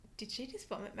did she just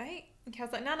vomit, mate? And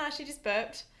Cal's like, no, she just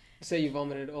burped. So you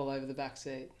vomited all over the back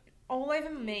seat. All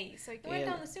over me. So you went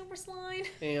down the silver slide.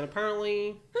 And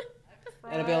apparently,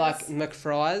 it'll be like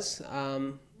McFries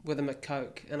with a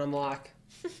McCoke. And I'm like,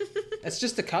 it's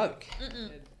just a Coke.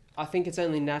 I think it's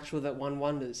only natural that one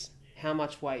wonders, how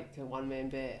much weight can one man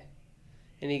bear?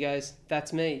 And he goes,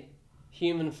 that's me.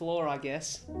 Human flaw, I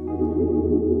guess.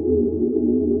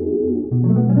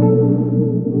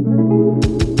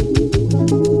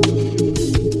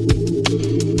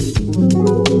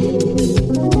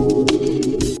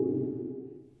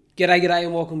 G'day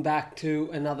and welcome back to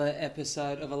another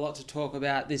episode of A Lot to Talk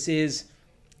About. This is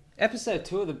episode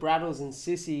 2 of the Bradles and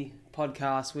Sissy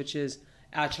podcast, which is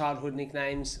our childhood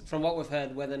nicknames. From what we've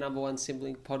heard, we're the number one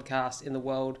sibling podcast in the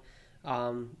world.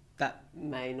 That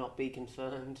may not be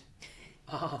confirmed.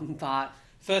 But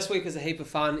first week was a heap of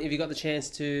fun. If you got the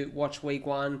chance to watch week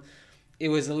 1, it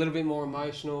was a little bit more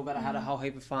emotional, but I had a whole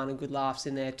heap of fun and good laughs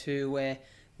in there too, where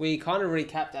we kind of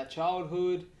recapped our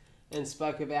childhood and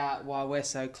spoke about why we're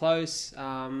so close.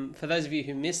 For those of you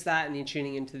who missed that and you're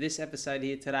tuning into this episode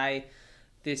here today,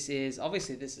 this is I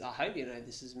hope you know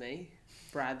this is me,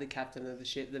 Brad, the captain of the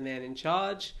ship, the man in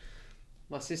charge.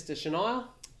 My sister Shania.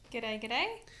 G'day.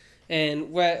 And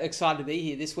we're excited to be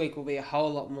here. This week will be a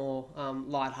whole lot more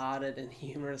lighthearted and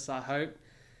humorous, I hope.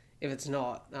 If it's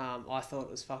not, I thought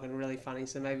it was fucking really funny,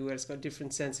 so maybe we've just got a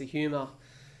different sense of humour.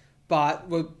 But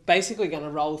we're basically going to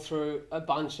roll through a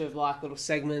bunch of like little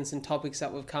segments and topics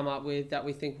that we've come up with that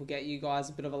we think will get you guys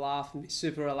a bit of a laugh and be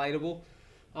super relatable.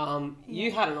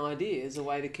 You had an idea as a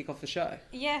way to kick off the show.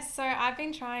 Yes, so I've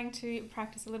been trying to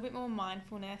practice a little bit more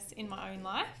mindfulness in my own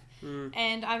life.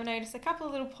 And I've noticed a couple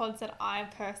of little pods that I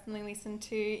personally listen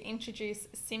to introduce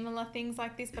similar things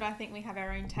like this, but I think we have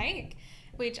our own take,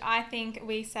 which I think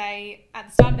we say at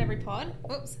the start of every pod.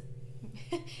 Oops,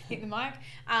 hit the mic.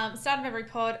 Start of every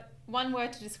pod. One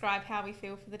word to describe how we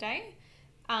feel for the day,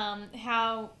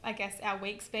 how, I guess, our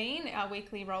week's been, our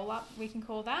weekly roll-up, we can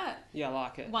call that. Yeah, I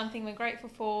like it. One thing we're grateful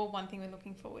for, one thing we're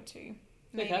looking forward to.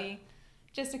 Maybe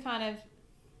just to kind of,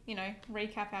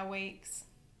 recap our weeks.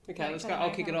 Okay, let's go.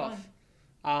 I'll kick it off.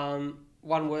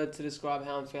 One word to describe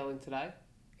how I'm feeling today.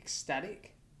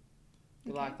 Ecstatic.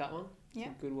 You like that one? Yeah.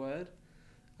 It's a good word.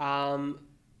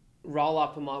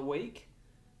 Roll-up of my week.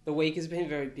 The week has been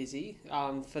very busy.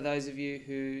 For those of you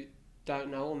who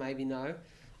don't know or maybe know,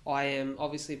 I am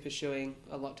obviously pursuing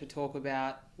a lot to talk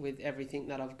about with everything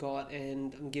that I've got,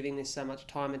 and I'm giving this so much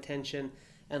time, attention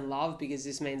and love because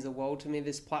this means the world to me,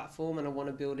 this platform, and I want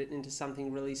to build it into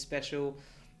something really special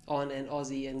on an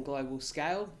Aussie and global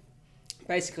scale.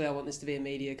 Basically, I want this to be a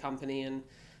media company and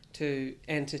to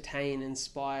entertain,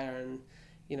 inspire and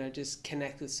just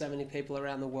connect with so many people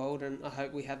around the world, and I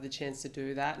hope we have the chance to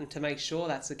do that. And to make sure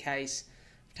that's the case,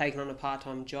 I've taken on a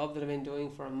part-time job that I've been doing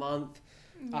for a month,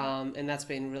 and that's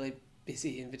been really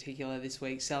busy in particular this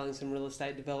week, selling some real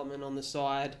estate development on the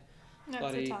side.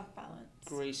 That's a tough balance.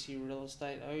 Greasy real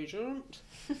estate agent,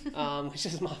 which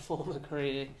is my former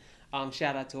career.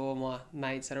 Shout out to all my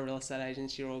mates that are real estate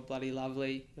agents. You're all bloody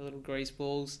lovely, you little grease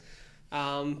balls.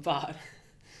 But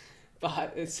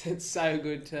it's so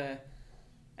good to...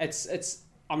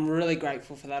 I'm really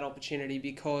grateful for that opportunity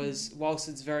because whilst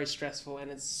it's very stressful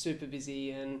and it's super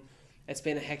busy and it's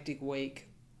been a hectic week,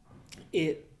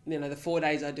 the 4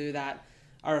 days I do that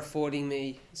are affording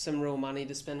me some real money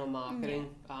to spend on marketing.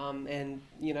 And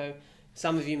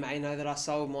some of you may know that I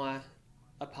sold my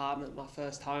apartment, my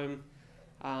first home,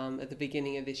 at the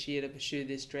beginning of this year to pursue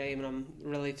this dream, and I'm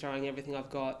really throwing everything I've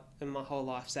got and my whole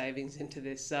life savings into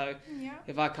this. So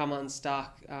if I come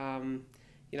unstuck,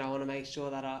 I want to make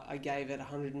sure that I gave it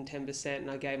 110%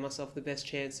 and I gave myself the best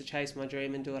chance to chase my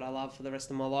dream and do what I love for the rest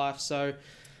of my life. So,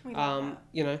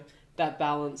 that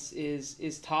balance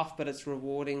is tough, but it's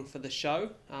rewarding for the show.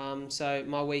 So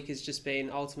my week has just been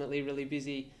ultimately really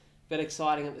busy, but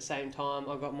exciting at the same time.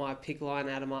 I got my PICC line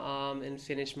out of my arm and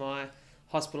finished my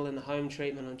hospital in the home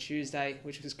treatment on Tuesday,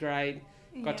 which was great.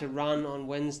 Got to run on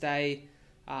Wednesday.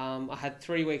 I had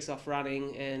 3 weeks off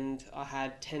running and I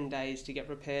had 10 days to get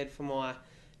prepared for my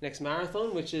next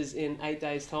marathon, which is in 8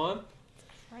 days' time.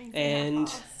 Crazy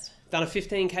and done a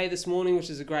 15k this morning, which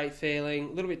is a great feeling.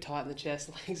 A little bit tight in the chest.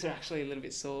 Legs are actually a little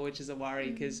bit sore, which is a worry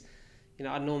because,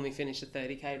 I normally finish a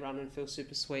 30k run and feel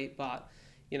super sweet, but,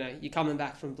 you're coming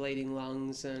back from bleeding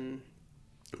lungs and,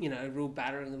 real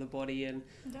battering of the body. And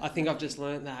I think I've just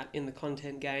learned that in the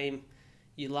content game,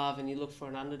 you love and you look for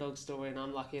an underdog story, and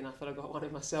I'm lucky enough that I got one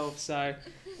in myself. So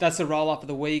that's the roll-up of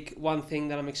the week. One thing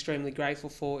that I'm extremely grateful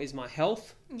for is my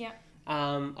health. Yeah.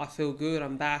 I feel good.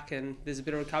 I'm back and there's a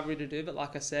bit of recovery to do, but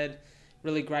like I said,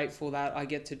 really grateful that I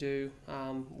get to do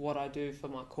what I do for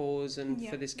my cause and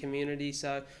for this community.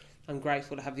 So I'm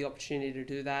grateful to have the opportunity to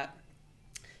do that.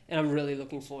 And I'm really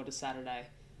looking forward to Saturday.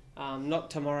 Not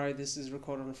tomorrow, this is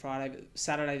recorded on Friday, but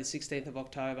Saturday the 16th of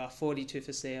October, 42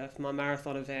 for CF, my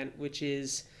marathon event, which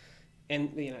is,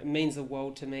 and it means the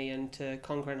world to me, and to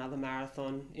conquer another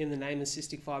marathon in the name of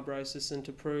cystic fibrosis, and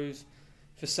to prove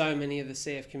for so many of the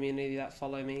CF community that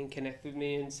follow me and connect with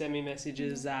me and send me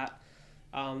messages that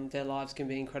their lives can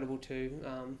be incredible too.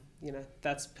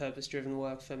 That's purpose-driven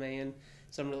work for me, and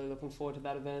so I'm really looking forward to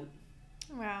that event.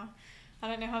 Wow. I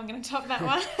don't know how I'm going to top that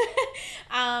one.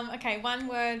 Okay, one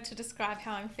word to describe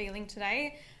how I'm feeling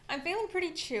today. I'm feeling pretty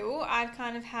chill. I've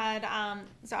kind of had,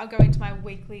 so I'll go into my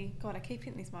weekly, God, I keep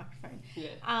hitting this microphone.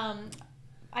 Yeah.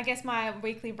 I guess my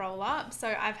weekly roll up. So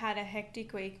I've had a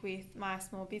hectic week with my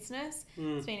small business.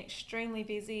 It's been extremely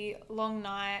busy, long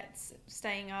nights,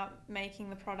 staying up,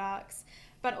 making the products,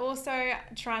 but also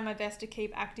trying my best to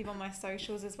keep active on my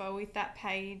socials as well with that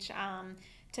page,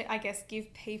 to, I guess,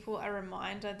 give people a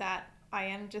reminder that I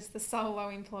am just the solo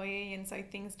employee, and so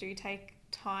things do take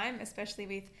time, especially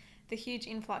with the huge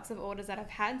influx of orders that I've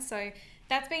had. So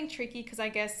that's been tricky because I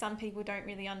guess some people don't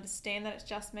really understand that it's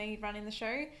just me running the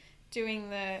show, doing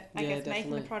the,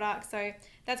 making the product. So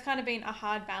that's kind of been a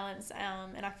hard balance,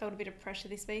 and I felt a bit of pressure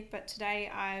this week. But today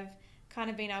I've kind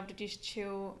of been able to just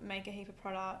chill, make a heap of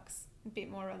products, a bit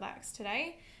more relaxed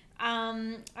today.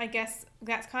 I guess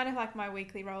that's kind of like my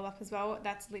weekly roll up as well.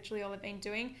 That's literally all I've been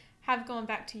doing. Have gone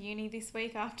back to uni this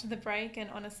week after the break, and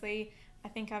honestly, I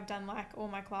think I've done like all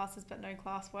my classes but no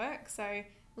classwork, so a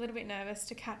little bit nervous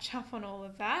to catch up on all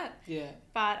of that. Yeah.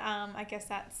 But I guess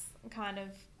that's kind of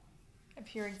a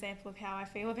pure example of how I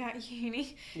feel about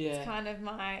uni. Yeah. It's kind of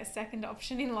my second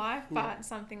option in life, but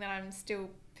something that I'm still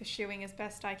pursuing as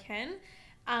best I can.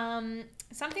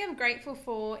 Something I'm grateful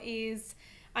for is,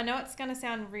 I know it's going to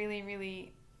sound really,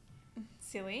 really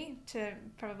silly to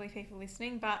probably people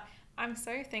listening, but I'm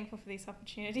so thankful for this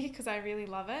opportunity because I really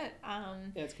love it.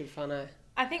 Yeah, it's good fun, eh?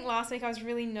 I think last week I was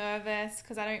really nervous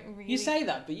because I don't really... You say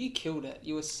that, but you killed it.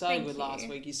 You were so good last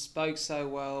week. You spoke so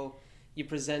well. You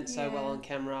present so well on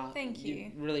camera. Thank you.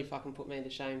 You really fucking put me to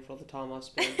shame for all the time I've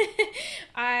spent.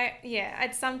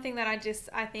 It's something that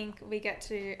I think we get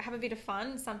to have a bit of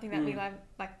fun, something that we love,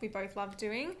 like we both love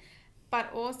doing,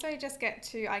 but also just get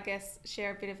to, I guess,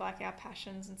 share a bit of like our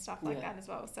passions and stuff like that as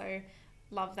well. So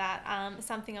love that.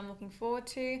 Something I'm looking forward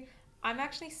to. I'm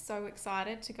actually so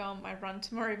excited to go on my run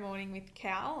tomorrow morning with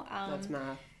Cal. That's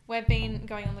mad. We've been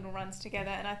going on little runs together,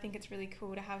 and I think it's really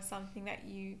cool to have something that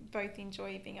you both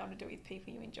enjoy, being able to do with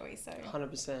people you enjoy. So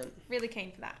 100%. Really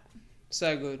keen for that.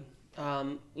 So good.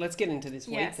 Let's get into this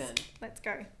week then. Let's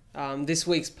go. This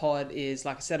week's pod is,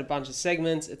 like I said, a bunch of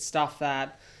segments. It's stuff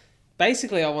that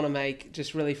basically I want to make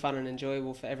just really fun and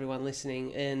enjoyable for everyone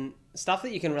listening, and stuff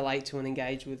that you can relate to and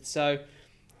engage with. So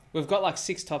we've got like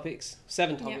 7 topics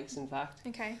in fact.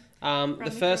 Okay.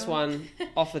 The first one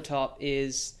off the top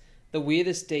is the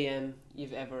weirdest DM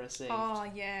you've ever received. Oh,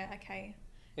 yeah, okay.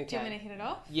 Do you want me to hit it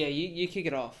off? Yeah, you kick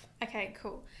it off. Okay,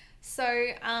 cool.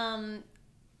 So,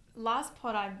 last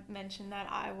pod I mentioned that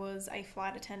I was a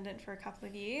flight attendant for a couple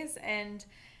of years, and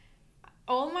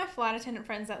all my flight attendant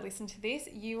friends that listen to this,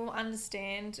 you will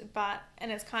understand,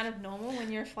 and it's kind of normal when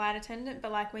you're a flight attendant,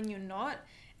 but like when you're not,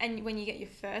 and when you get your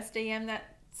first DM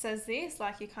that says this,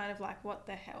 like you're kind of like, what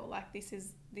the hell? Like this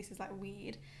is like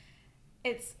weird.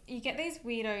 You get these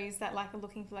weirdos that like are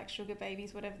looking for like sugar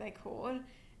babies, whatever they're called,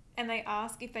 and they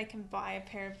ask if they can buy a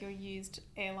pair of your used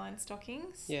airline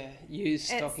stockings. Yeah, used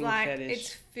stocking fetish. It's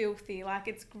filthy, like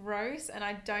it's gross, and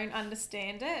I don't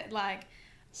understand it. Like,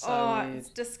 weird. It's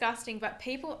disgusting. But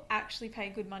people actually pay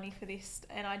good money for this,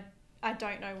 and I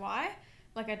don't know why.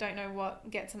 Like, I don't know what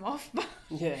gets them off, but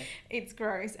it's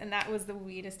gross, and that was the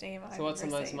weirdest DM I've received. So what's the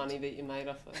most money that you made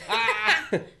off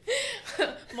it?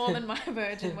 More than my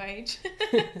virgin wage.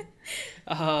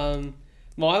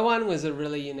 My one was a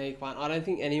really unique one. I don't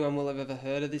think anyone will have ever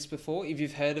heard of this before. If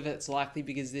you've heard of it, it's likely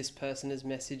because this person has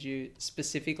messaged you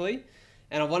specifically.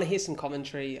 And I want to hear some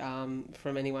commentary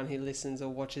from anyone who listens or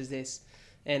watches this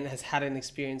and has had an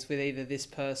experience with either this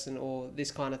person or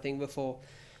this kind of thing before.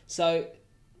 So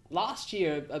last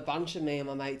year, a bunch of me and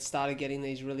my mates started getting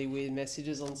these really weird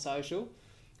messages on social.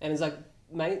 And it's like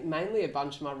mainly a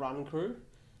bunch of my run crew.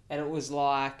 And it was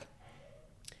like,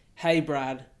 hey,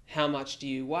 Brad, how much do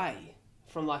you weigh?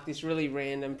 From like this really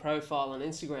random profile on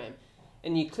Instagram.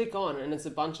 And you click on and it's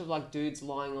a bunch of like dudes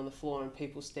lying on the floor and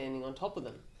people standing on top of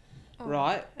them.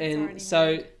 Right? And so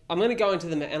weird. I'm going to go into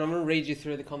and I'm going to read you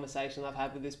through the conversation I've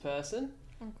had with this person.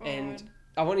 Oh, God. And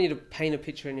I want you to paint a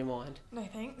picture in your mind. No,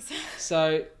 thanks.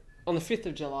 So on the 5th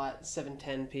of July at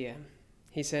 7:10 p.m,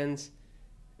 he sends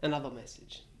another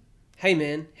message. Hey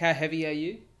man, how heavy are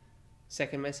you?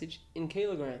 Second message, in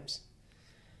kilograms.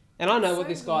 And I know what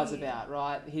this guy's about,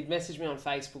 right? He'd messaged me on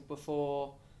Facebook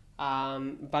before. A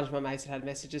bunch of my mates had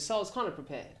messages, so I was kind of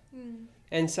prepared.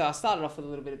 And so I started off with a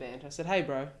little bit of banter. I said, hey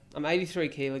bro, I'm 83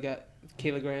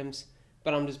 kilograms,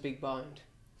 but I'm just big boned.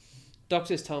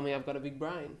 Doctors told me I've got a big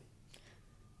brain.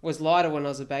 Was lighter when I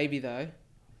was a baby though.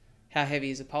 How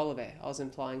heavy is a polar bear? I was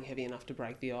implying heavy enough to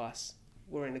break the ice.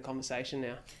 We're in a conversation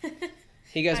now.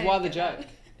 He goes, why the joke?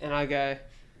 And I go,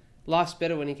 life's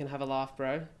better when you can have a laugh,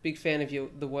 bro. Big fan of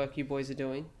the work you boys are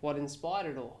doing. What inspired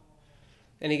it all?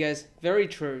 And he goes, very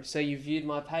true. So you viewed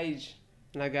my page.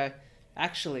 And I go,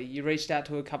 actually, you reached out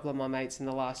to a couple of my mates in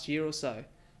the last year or so.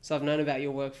 So I've known about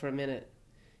your work for a minute.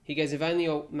 He goes, if only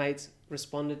your mates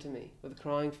responded to me with a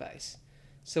crying face.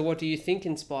 So what do you think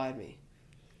inspired me?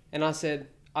 And I said,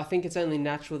 I think it's only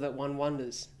natural that one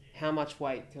wonders, how much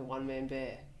weight can one man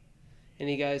bear? And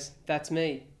he goes, that's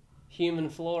me. Human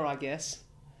flaw, I guess.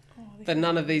 But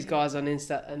none of these guys on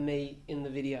Insta are me in the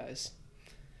videos.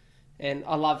 And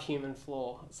I love human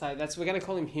flaw. So we're going to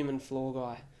call him human flaw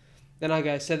guy. Then I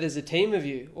go, so there's a team of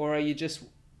you, or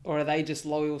are they just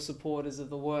loyal supporters of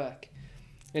the work?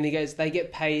 And he goes, they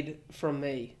get paid from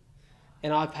me.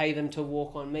 And I pay them to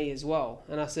walk on me as well.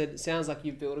 And I said, it sounds like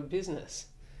you've built a business.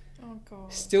 Oh,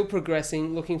 God. Still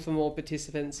progressing, looking for more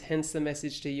participants, hence the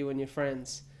message to you and your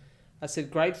friends. I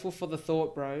said, grateful for the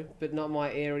thought, bro, but not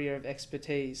my area of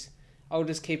expertise. I'll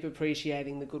just keep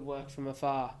appreciating the good work from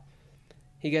afar.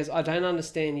 He goes, I don't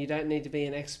understand. You don't need to be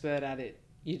an expert at it.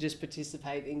 You just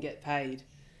participate and get paid.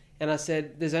 And I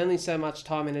said, there's only so much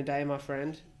time in a day, my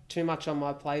friend. Too much on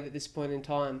my plate at this point in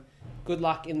time. Good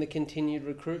luck in the continued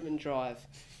recruitment drive.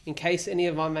 In case any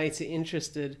of my mates are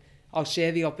interested, I'll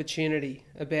share the opportunity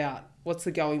about what's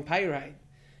the going pay rate.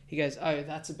 He goes, oh,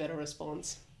 that's a better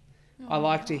response. I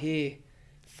like to hear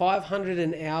 500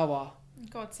 an hour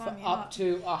God, for up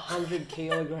to 100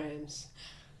 kilograms.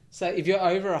 So if you're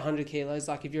over 100 kilos,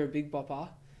 like if you're a big bopper,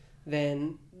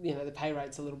 then, you know, the pay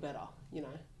rate's a little better, you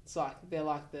know. It's like, they're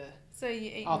like the so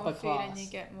you eat upper more food class. And you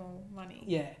get more money.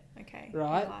 Yeah. Okay.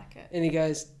 Right? I like it. And he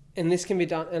goes, and this can be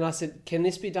done, and I said, can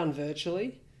this be done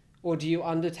virtually? Or do you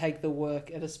undertake the work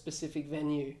at a specific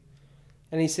venue?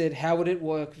 And he said, how would it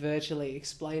work virtually?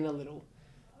 Explain a little.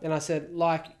 And I said,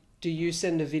 like, do you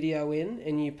send a video in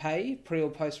and you pay pre or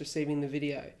post receiving the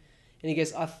video? And he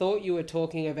goes, I thought you were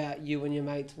talking about you and your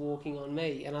mates walking on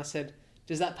me. And I said,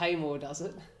 does that pay more, does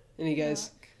it? And he goes,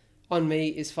 on me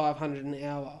is 500 an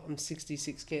hour. I'm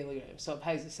 66 kilograms, so it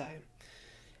pays the same.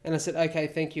 And I said, okay,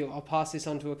 thank you. I'll pass this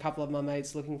on to a couple of my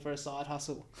mates looking for a side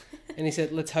hustle. And he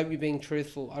said, let's hope you're being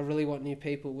truthful. I really want new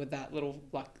people with that little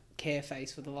like care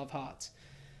face with the love hearts.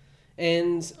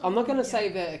 And I'm not going to say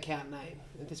the account name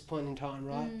at this point in time,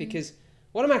 right? Because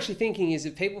what I'm actually thinking is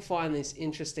if people find this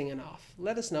interesting enough,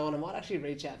 let us know and I might actually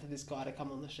reach out to this guy to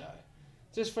come on the show.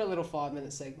 Just for a little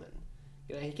 5-minute segment.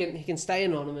 You know, he can stay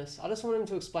anonymous. I just want him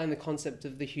to explain the concept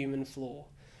of the human flaw.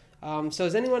 So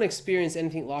has anyone experienced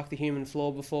anything like the human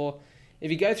flaw before?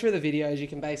 If you go through the videos, you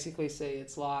can basically see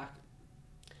it's like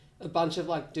a bunch of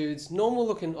like dudes, normal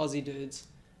looking Aussie dudes,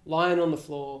 lying on the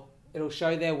floor. It'll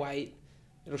show their weight.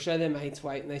 It'll show their mate's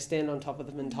weight and they stand on top of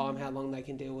them and time how long they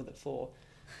can deal with it for.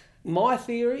 My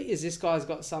theory is this guy's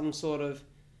got some sort of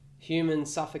human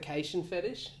suffocation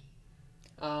fetish.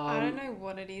 I don't know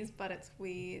what it is, but it's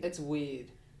weird. It's weird.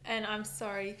 And I'm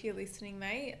sorry if you're listening,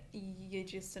 mate. You're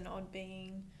just an odd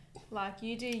being. Like,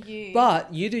 you do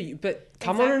you. But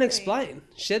come on and explain.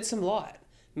 Shed some light.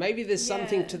 Maybe there's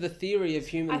something to the theory of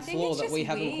human flaw that we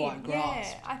haven't quite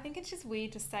grasped. Yeah, I think it's just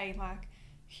weird to say, like,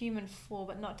 human flaw,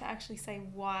 but not to actually say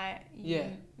why you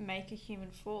make a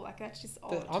human flaw. Like, that's just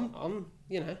odd.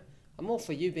 I'm all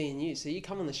for you being you. So you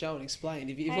come on the show and explain.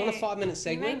 If you want a 5-minute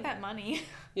segment... You make that money.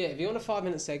 Yeah, if you want a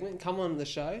 5-minute segment, come on the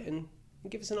show and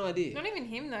give us an idea. Not even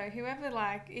him, though. Whoever,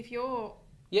 like, if you're...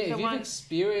 Yeah, if you've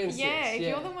experienced this. Yeah, if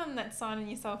you're the one that's signing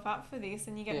yourself up for this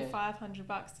and you get $500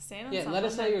 to stand on something. Let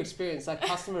us know your experience. Like,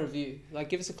 customer review. Like,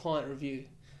 give us a client review.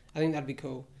 I think that'd be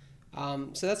cool.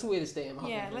 So that's the weirdest DM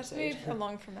I've let's move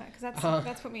along from that because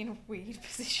that's put me in a weird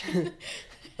position.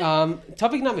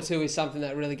 Topic number 2 is something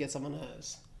that really gets on my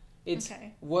nerves. It's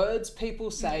words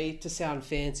people say to sound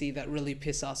fancy that really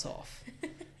piss us off.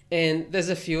 And there's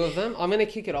a few of them. I'm going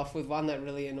to kick it off with one that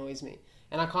really annoys me.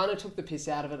 And I kind of took the piss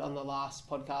out of it on the last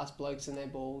podcast, Blokes and Their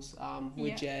Balls,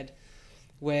 with Jed,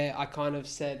 where I kind of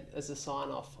said as a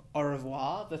sign-off, au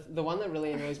revoir. The one that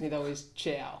really annoys me, though, is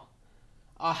ciao.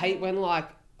 I hate when, like,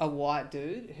 a white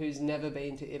dude who's never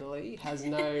been to Italy has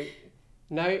no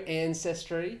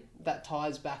ancestry that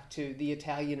ties back to the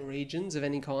Italian regions of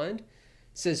any kind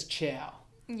says ciao.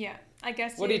 Yeah, I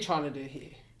guess. What are you trying to do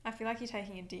here? I feel like you're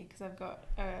taking a dig because I've got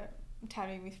a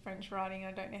tattoo with French writing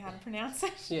and I don't know how to pronounce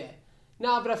it. Yeah.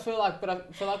 No, but I feel like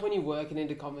when you're working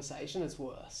into conversation, it's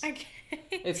worse. Okay.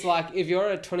 It's like if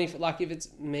you're if it's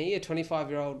me, a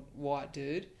 25-year-old white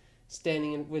dude,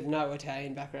 standing with no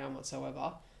Italian background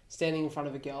whatsoever, standing in front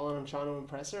of a girl and I'm trying to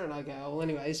impress her and I go, well,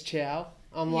 anyways, ciao.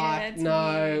 I'm like,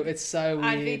 no, weird. It's so weird.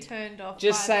 I'd be turned off.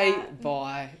 Just say that.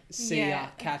 bye, see ya,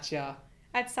 catch ya.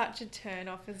 That's such a turn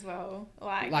off as well.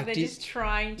 Like they're just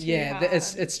trying too hard. Yeah,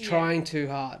 it's trying too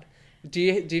hard. Do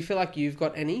you feel like you've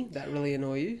got any that really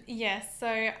annoy you? Yes, so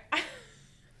I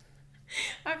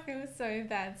feel so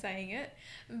bad saying it,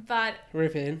 but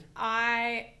Rip in.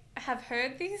 I have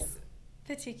heard this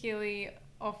particularly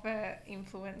of an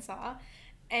influencer,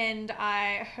 and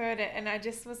I heard it and I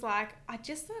just was like, I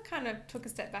just kind of took a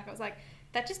step back. I was like,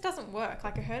 that just doesn't work.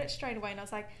 Like I heard it straight away and I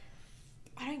was like,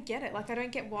 I don't get it. Like I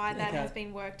don't get why that has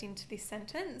been worked into this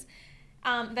sentence.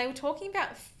 They were talking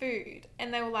about food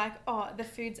and they were like, oh, the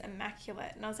food's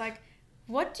immaculate. And I was like,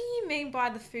 what do you mean by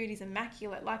the food is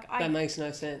immaculate? That makes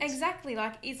no sense. Exactly.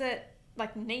 Like, is it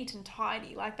like neat and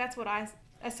tidy? Like that's what I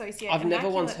associate. I've never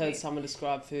once heard someone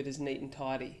describe food as neat and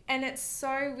tidy. And it's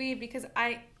so weird because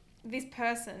this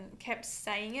person kept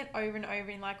saying it over and over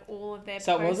in like all of their posts.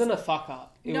 So it wasn't a fuck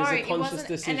up. It was a conscious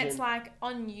decision. And it's like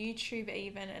on YouTube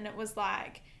even, and it was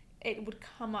like it would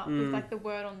come up with like the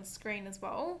word on the screen as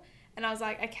well. And I was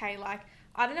like, okay, like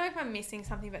I don't know if I'm missing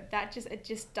something, but it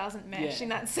just doesn't mesh in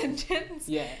that sentence.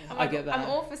 Yeah, I get that. I'm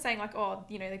all for saying like, oh,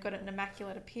 you know, they've got an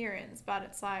immaculate appearance, but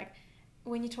it's like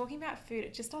when you're talking about food,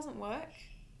 it just doesn't work.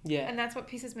 Yeah. And that's what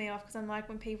pisses me off because I'm like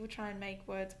when people try and make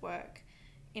words work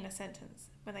in a sentence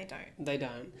when they don't. They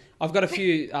don't. I've got a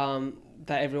few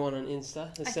that everyone on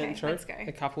Insta has sent through. Let's go.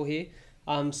 A couple here.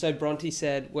 So Bronte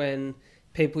said when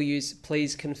people use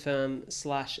please confirm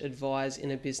 / advise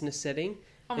in a business setting,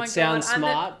 oh my it sounds God,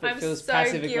 smart but feels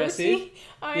passive aggressive.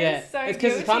 It's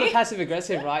because it's kind of passive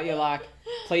aggressive, right? You're like,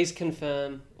 please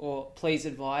confirm or please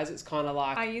advise. It's kind of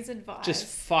like I use advise. Just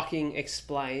fucking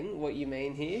explain what you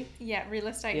mean here. Yeah, real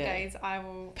estate days. I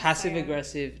will passive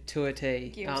aggressive to a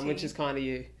T, which is kind of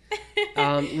you.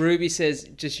 Ruby says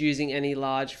just using any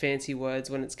large fancy words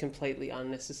when it's completely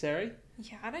unnecessary.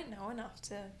 Yeah, I don't know enough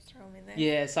to throw them in there.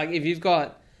 Yeah, it's like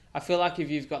I feel like if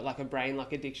you've got like a brain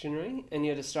like a dictionary and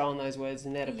you're just throwing those words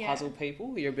in there to puzzle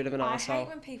people, you're a bit of an arsehole. I hate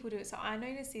when people do it. So I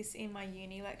notice this in my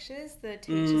uni lectures. The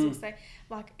teachers will say,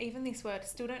 like, even this word,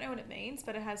 still don't know what it means,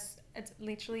 but it's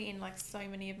literally in like so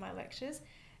many of my lectures.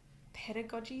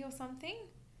 Pedagogy or something.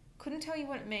 Couldn't tell you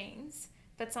what it means,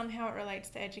 but somehow it relates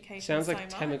to education. Sounds so like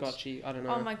much. Tamagotchi. I don't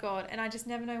know. Oh my God. And I just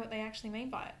never know what they actually mean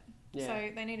by it. Yeah.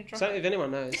 So they need to drop it. If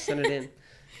anyone knows, send it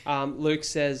in. Luke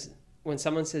says, when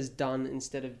someone says done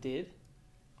instead of did.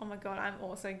 Oh my God, I'm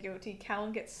also guilty.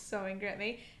 Callum gets so angry at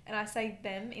me and I say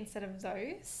them instead of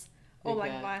those. Or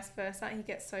like vice versa. He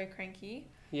gets so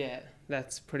cranky. Yeah,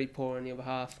 that's pretty poor on your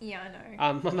behalf. Yeah, I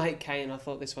know. My mate Kane, I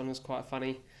thought this one was quite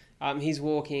funny. He's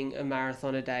walking a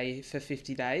marathon a day for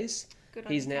 50 days.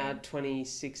 He's now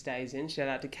 26 days in. Shout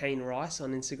out to Kane Rice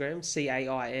on Instagram,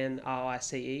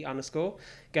 CAINRICE_.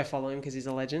 Go follow him because he's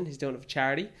a legend. He's doing it for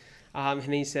charity. And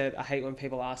he said, I hate when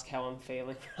people ask how I'm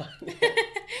feeling right now.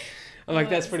 I'm like,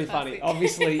 that's pretty funny.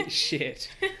 Obviously, shit.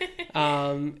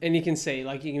 And you can see,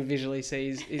 like, you can visually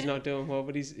see he's not doing well,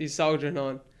 but he's soldiering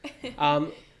on.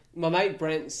 My mate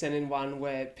Brent sent in one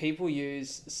where people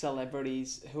use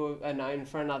celebrities who are known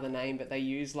for another name, but they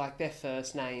use, like, their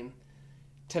first name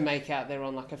to make out they're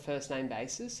on, like, a first name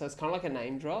basis. So it's kind of like a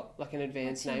name drop, like an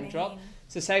advanced name drop.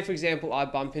 So say, for example, I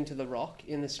bump into The Rock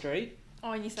in the street.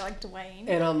 Oh, and you say like Dwayne.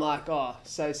 And I'm like, oh,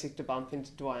 so sick to bump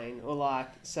into Dwayne. Or like,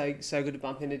 so good to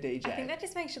bump into DJ. I think that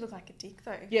just makes you look like a dick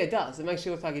though. Yeah, it does. It makes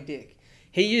you look like a dick.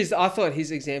 I thought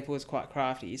his example was quite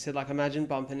crafty. He said, like, imagine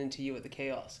bumping into you at the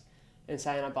kiosk and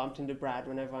saying I bumped into Brad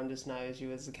when everyone just knows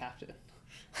you as the captain.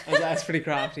 I was like, that's pretty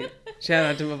crafty. Shout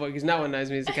out to my boy because no one knows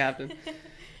me as the captain.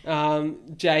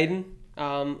 Jaden,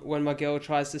 when my girl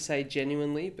tries to say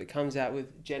genuinely but comes out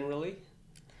with generally.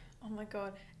 Oh my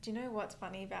God. Do you know what's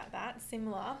funny about that?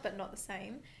 Similar, but not the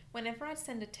same. Whenever I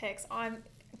send a text,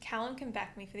 Callum can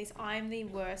back me for this. I'm the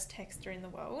worst texter in the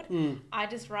world. I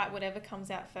just write whatever comes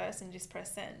out first and just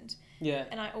press send. Yeah.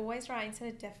 And I always write, instead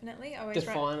of definitely, I always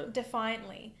write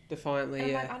defiantly. Defiantly, and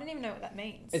I'm like, I don't even know what that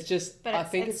means. It's just, but I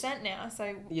think it's sent now,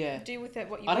 so do with it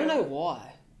what you will. I don't know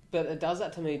why, but it does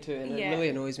that to me too, and it really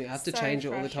annoys me. I have to change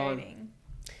it all the time.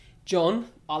 John,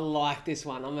 I like this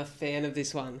one. I'm a fan of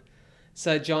this one.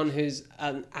 So John, who's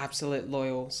an absolute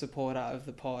loyal supporter of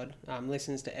the pod,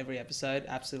 listens to every episode,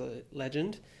 absolute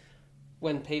legend.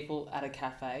 When people at a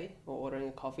cafe or ordering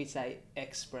a coffee say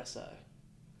espresso,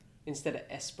 instead of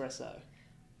espresso.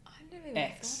 I've never even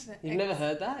X. thought of it. You've never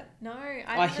heard that? No,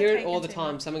 I hear it all the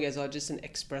time. Someone goes, "Oh, just an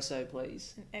espresso,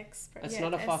 please." An espresso. It's yeah,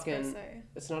 not a espresso.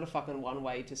 It's not a fucking one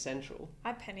way to Central.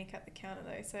 I panic at the counter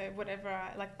though, so whatever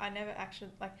I never actually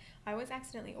I always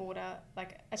accidentally order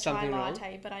like a Something chai wrong?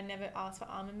 latte, but I never ask for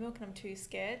almond milk, and I'm too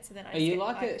scared. So then I Are just you get,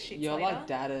 like it? shits You're later. like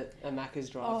dad at a Macca's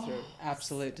drive-through.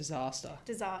 Absolute disaster.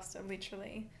 Disaster,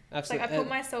 literally. Absolutely. Like I put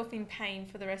myself in pain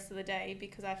for the rest of the day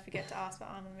because I forget to ask for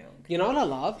almond milk. You know what I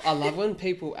love? I love when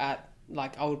people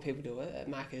old people do it at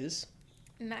Macca's.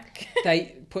 Mac.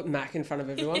 They put Mac in front of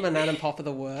everyone. My nan and pop are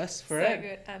the worst for so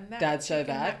it. Good. Mac, Dad's so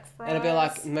chicken, bad. Mac It'll be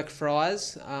like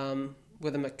fries. McFries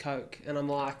with a McCoke. And I'm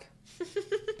like,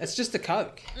 it's just a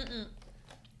Coke.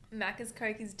 Macca's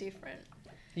Coke is different.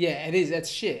 Yeah, it is. It's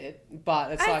shit.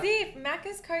 But it's As if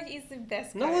Macca's Coke is the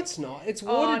best Coke. No, it's not. It's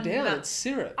watered down. no. It's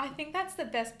syrup. I think that's the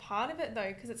best part of it though,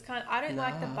 because it's I don't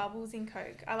like the bubbles in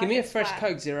Coke. I like Give me a it fresh flat.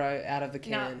 Coke Zero out of the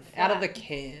can. No, out of flat. the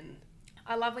can.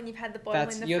 I love when you've had the bottle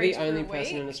in the You're fridge the only for a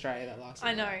person week. in Australia that likes it.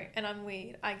 I know, and I'm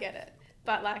weird. I get it.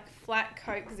 But like flat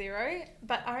Coke Zero,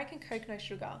 but I reckon Coke no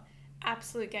sugar,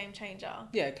 absolute game changer.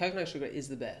 Yeah, coconut sugar is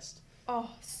the best. Oh,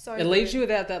 so It leaves good. you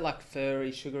without that like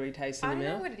furry, sugary taste in I the don't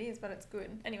know mouth. what it is, but it's good.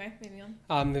 Anyway, moving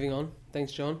on. Moving on.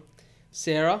 Thanks, John.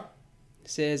 Sarah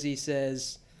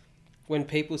says, when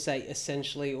people say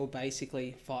essentially or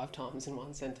basically 5 times in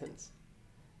one sentence,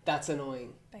 that's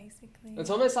annoying. Basically. It's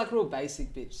almost like real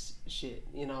basic bitch shit.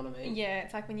 You know what I mean? Yeah,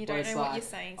 it's like when you Where don't it's know what like, you're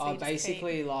saying. So Oh, you just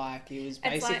basically, keep... like he was It's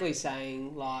like- basically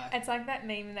saying like. It's like that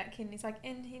meme of that kid, and he's like,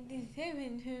 and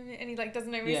he like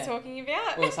doesn't know what Yeah. he's talking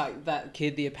about. Well, it's like that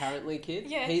kid, the apparently kid.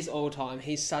 Yeah. He's all time.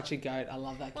 He's such a goat. I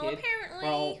love that Well, kid. apparently,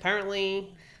 Well,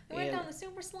 apparently. we went and- down the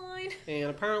silver slide. And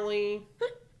apparently,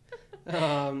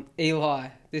 Eli,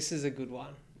 this is a good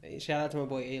one. Shout out to my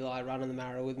boy Eli running the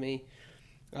Marrow with me.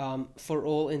 For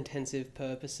all intensive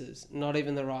purposes, not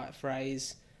even the right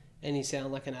phrase, and you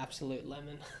sound like an absolute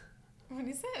lemon. What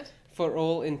is it? For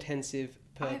all intensive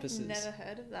purposes. I've never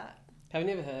heard of that. Have you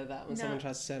never heard of that when No. someone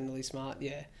tries to sound really smart?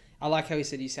 Yeah. I like how he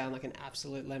said you sound like an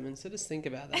absolute lemon, so just think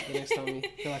about that the next time you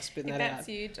feel like spitting If that that's out.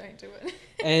 you, don't do it.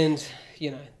 And,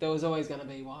 there was always going to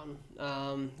be one.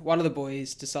 One of the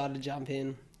boys decided to jump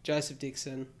in. Joseph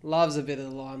Dixon loves a bit of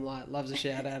the limelight, loves a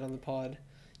shout out on the pod.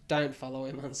 Don't follow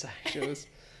him on socials.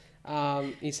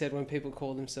 He said when people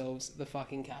call themselves the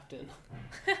fucking captain.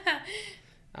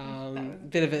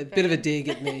 Bit of a dig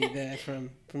at me there from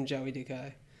Joey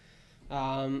Dicko.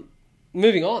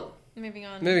 Moving on.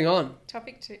 Moving on.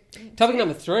 Topic 2. Topic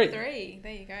number 3. 3.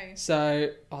 There you go. So,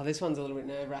 this one's a little bit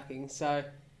nerve wracking. So,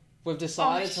 we've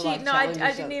decided to shit. No, challenge I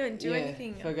each didn't other. even do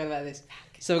anything. Forgot about this.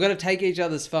 So we've got to take each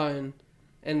other's phone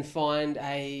and find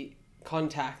a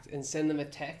contact and send them a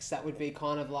text that would be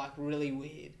kind of like really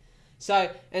weird.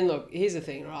 So, and look, here's the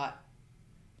thing, right?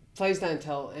 Please don't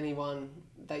tell anyone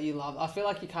that you love. I feel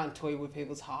like you can't toy with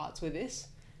people's hearts with this.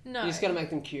 No. You just got to make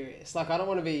them curious. Like, I don't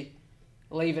want to be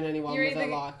leaving anyone with a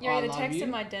like, You're I either love texting you.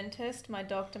 my dentist, my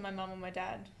doctor, my mum, or my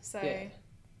dad. So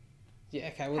Yeah,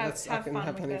 okay, well, Have I can fun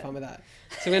have with plenty of it. fun with that.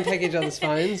 So we're going to take each other's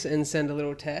phones and send a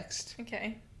little text.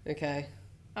 okay. Okay.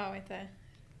 Oh, wait there.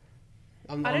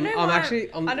 I I don't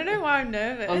know why I'm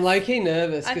nervous. I'm low-key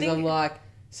nervous I because think- I'm like,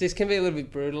 this can be a little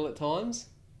bit brutal at times.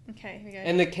 Okay, here we go.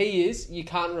 And the key is you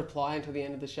can't reply until the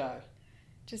end of the show.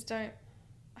 Just don't.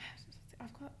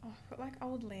 I've got like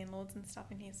old landlords and stuff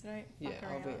in here, so don't fuck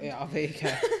around. I'll be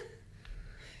okay.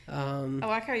 I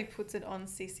like how he puts it on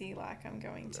Sissy like I'm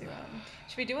going to.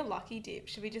 Should we do a lucky dip?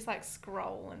 Should we just like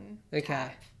scroll and Okay.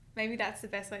 tap? Maybe that's the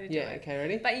best way to do Yeah, it. okay,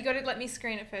 ready? But you got to let me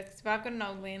screen it first, because if I've got an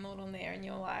old landlord on there and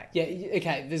you're like... Yeah,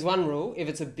 okay, there's one rule. If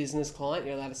it's a business client,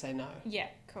 you're allowed to say no. Yeah,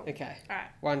 cool. Okay. All right.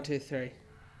 1, 2, 3.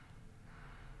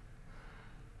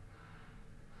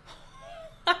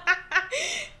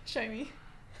 Show me.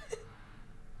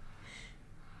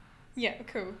 Yeah,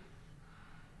 cool.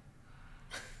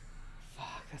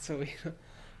 Fuck, that's a weird...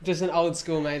 Just an old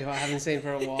schoolmate who I haven't seen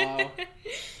for a while.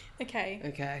 Okay.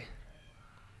 Okay.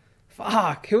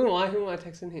 Fuck, who am I? Who am I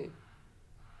texting here?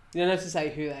 You don't have to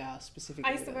say who they are specifically.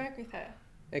 I used to work with her.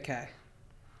 Okay.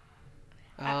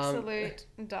 Absolute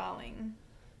darling.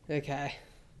 Okay.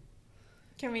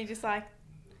 Can we just like...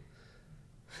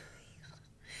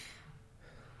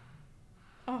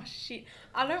 Oh, shit.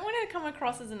 I don't want to come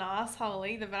across as an asshole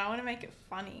either, but I want to make it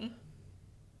funny.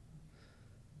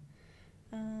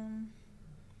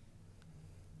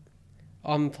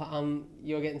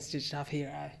 You're getting stitched up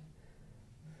here, eh?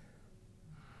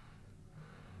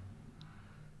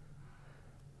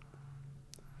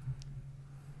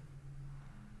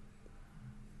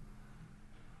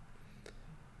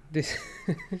 This.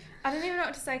 I don't even know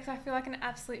what to say because I feel like an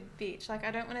absolute bitch. Like,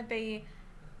 I don't want to be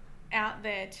out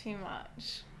there too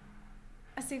much.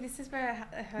 I see. This is where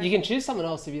I hurt. You can choose someone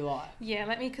else if you like. Yeah,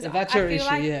 let me, because If that's I your feel issue,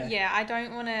 like, yeah. I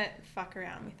don't want to fuck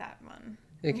around with that one.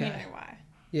 Okay. You know why?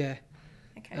 Yeah.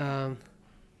 Okay.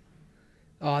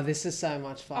 Oh, this is so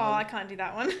much fun. Oh, I can't do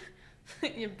that one.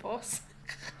 Your boss.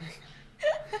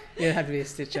 It'd have to be a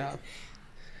stitch up.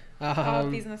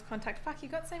 Business contact. Fuck, you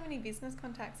got so many business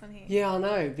contacts on here. Yeah, I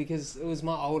know, because it was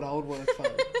my old work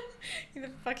phone. Who the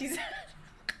fuck is that?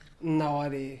 No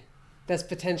idea. That's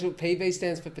potential. PB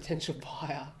stands for potential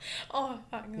buyer. Oh,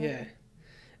 fuck no. Yeah.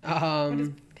 What does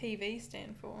PV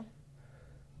stand for?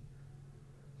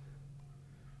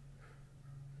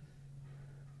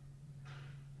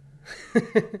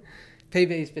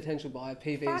 PB is potential buyer.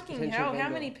 PV is Fucking potential hell, vendor. how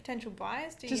many potential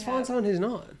buyers do you Just have? find someone who's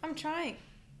not. I'm trying.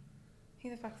 Who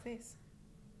the fuck's this?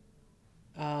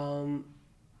 Courier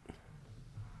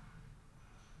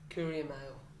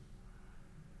mail.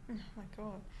 Oh my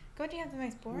god. God, you have the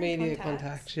most boring Media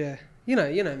contacts, yeah. You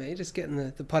know me, just getting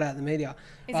the pot out of the media.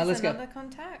 Is Right, this let's another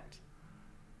contact?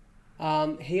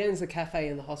 He owns the cafe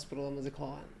in the hospital and was a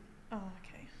client. Oh,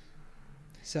 okay.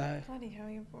 So Bloody hell,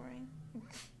 you're boring.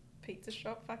 Pizza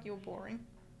shop? Fuck, you're boring.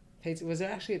 pizza, was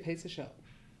there actually a pizza shop?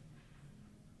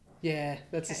 Yeah,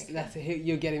 Okay,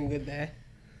 you're getting good there.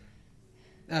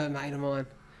 A mate of mine.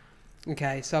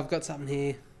 Okay, so I've got something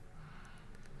here.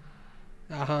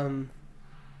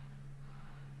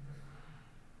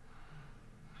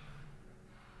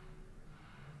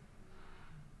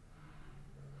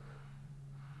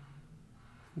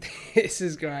 This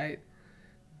is great.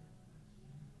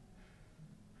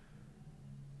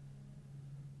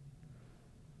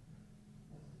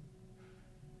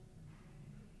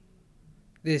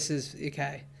 This is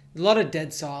okay. A lot of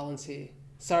dead silence here.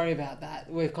 Sorry about that.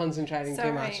 We're concentrating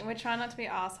too much. Sorry, we're trying not to be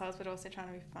assholes, but also trying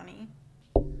to be funny.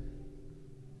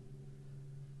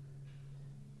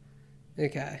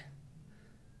 Okay.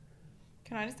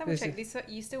 Can I just double check this?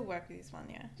 You still work with this one,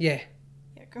 yeah? Yeah.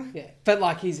 Yeah, cool. Yeah. But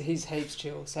like he's heaps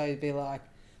chill. So he'd be like,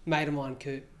 mate of mine,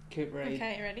 Coop Reed.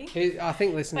 Okay, you ready? Who I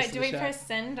think listens Wait, to do the we show. press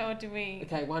send or do we...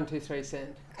 Okay, 1, 2, 3,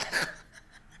 send.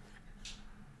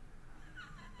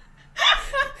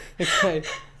 Okay,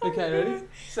 ready?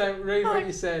 So read what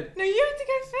you said. No, you have to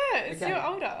go first. Okay. You're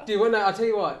older. Do you want to? I'll tell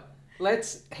you what.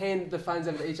 Let's hand the phones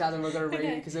over to each other and we're going to read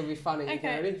Okay. it because it'll be funny.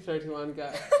 Okay, ready? 3, 2, 1,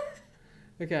 go.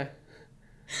 Okay.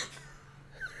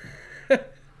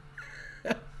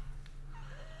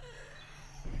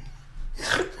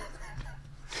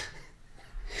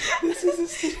 This is a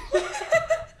stitch.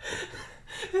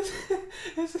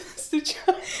 This is a stitch.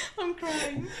 I'm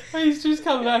crying. He's just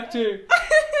come back to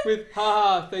with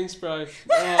haha, thanks bro.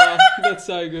 Oh, that's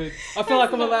so good. I feel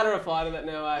like I'm allowed to reply to that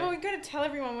now, eh? Well, we've got to tell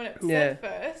everyone what it said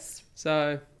first.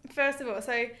 So First of all,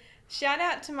 shout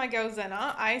out to my girl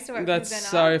Zena. I used to work with Zena. that's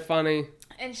so funny.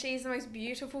 And she's the most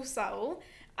beautiful soul.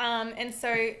 And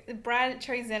so Brad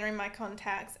chose Zena in my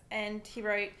contacts and he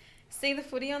wrote, see the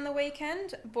footy on the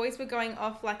weekend? Boys were going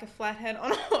off like a flathead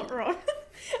on a hot rod.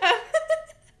 I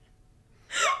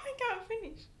can't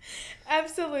finish.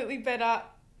 Absolute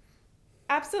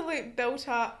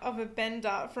belter of a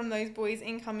bender from those boys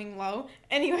incoming low.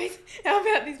 Anyways, how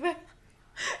about this one?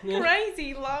 Yeah.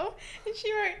 Crazy low. And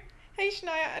she wrote, hey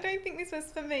Shania, I don't think this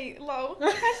was for me, lol.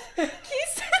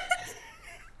 Kiss.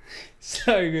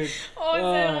 So good. Oh,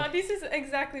 Zena, this is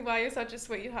exactly why you're such a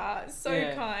sweetheart. So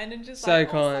kind and just so like,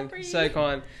 kind, sorry. so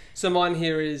kind. So mine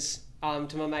here is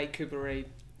to my mate Cooper Reed,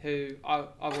 who I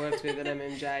worked with at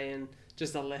MMJ and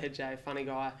just a ledge, funny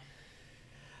guy.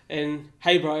 And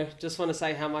hey bro, just want to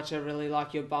say how much I really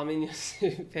like your bum in your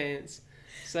suit pants.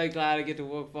 So glad I get to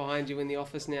walk behind you in the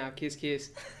office now. Kiss,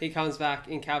 kiss. He comes back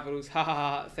in capitals. Ha ha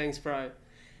ha. Thanks, bro.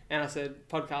 And I said,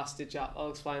 podcast stitch up. I'll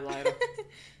explain later.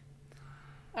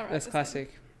 All right, that's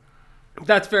classic.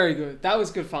 That's very good. That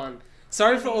was good fun.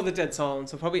 Sorry for all the dead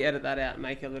silence. I'll probably edit that out and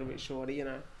make it a little bit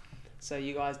shorter, so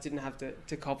you guys didn't have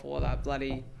to cop all that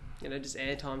bloody, just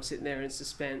airtime sitting there in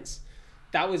suspense.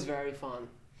 That was very fun.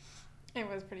 It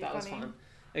was pretty That funny. was fun.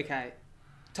 Okay.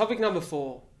 Topic number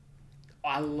 4.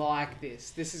 I like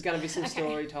this. This is going to be some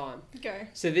story time. Go.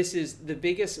 So this is the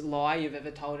biggest lie you've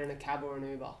ever told in a cab or an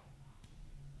Uber.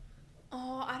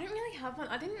 Oh, I don't really have one.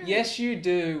 I didn't really... Yes, you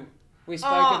do. We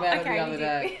spoke about it the other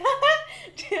day.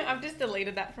 I've just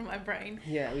deleted that from my brain.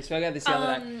 Yeah, we spoke about this the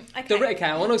other day. Okay.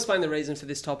 I want to explain the reason for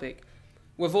this topic.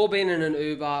 We've all been in an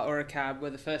Uber or a cab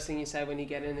where the first thing you say when you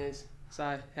get in is,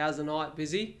 so, how's the night?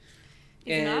 Busy?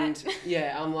 Night?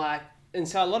 Yeah, I'm like... And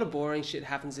so a lot of boring shit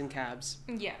happens in cabs.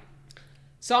 Yeah.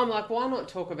 So I'm like, why not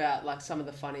talk about like some of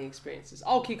the funny experiences?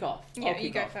 I'll kick off. Yeah,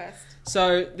 you go first.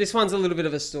 So this one's a little bit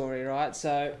of a story, right?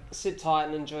 So sit tight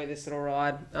and enjoy this little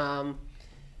ride.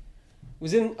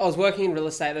 I was working in real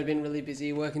estate. I'd been really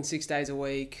busy, working 6 days a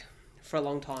week for a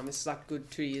long time. This is like a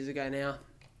good 2 years ago now.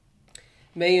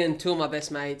 Me and two of my best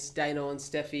mates, Dano and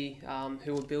Steffi,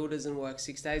 who were builders and worked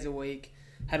 6 days a week,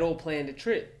 had all planned a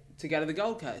trip to go to the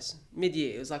Gold Coast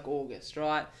mid-year. It was like August,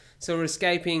 right? So we're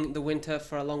escaping the winter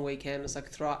for a long weekend. It was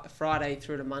like Friday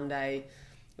through to Monday.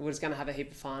 We're just going to have a heap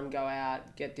of fun, go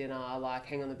out, get dinner, like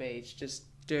hang on the beach, just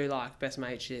do like best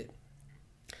mate shit.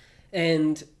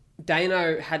 And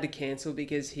Dano had to cancel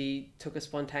because he took a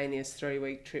spontaneous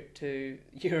 3-week trip to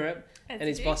Europe and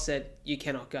his boss said, you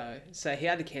cannot go. So he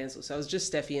had to cancel. So it was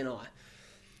just Steffi and I.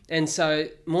 And so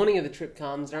morning of the trip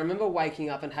comes. And I remember waking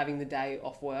up and having the day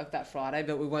off work that Friday,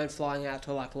 but we weren't flying out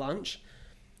till like lunch.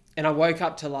 And I woke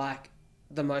up to like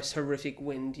the most horrific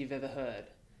wind you've ever heard.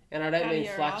 And I don't mean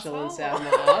flatulence out of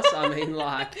my ass. I mean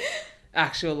like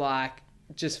actual like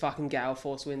just fucking gale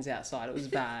force winds outside. It was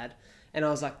bad. And I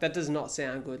was like, that does not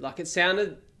sound good. Like, it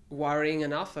sounded worrying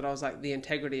enough that I was like, the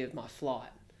integrity of my flight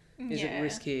is at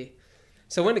risk here.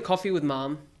 So I went to coffee with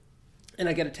Mum, and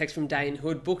I get a text from Dane, who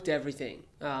had booked everything,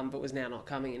 but was now not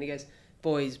coming. And he goes,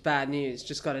 boys, bad news.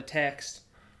 Just got a text.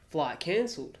 Flight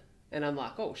cancelled. And I'm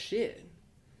like, oh, shit.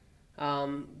 I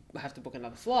have to book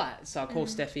another flight. So I call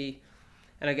Steffi,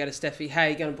 and I go to Steffi,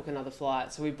 hey, going to book another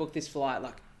flight. So we booked this flight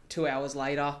like 2 hours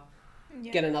later.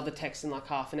 Get another text in like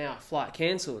half an hour, flight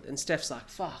cancelled. And Steph's like,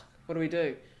 fuck, what do we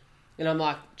do? And I'm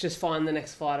like, just find the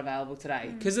next flight available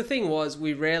today. Because the thing was,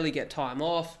 we rarely get time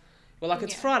off. We're like,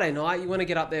 it's Friday night. You want to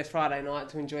get up there Friday night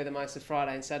to enjoy the most of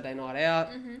Friday and Saturday night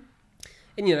out.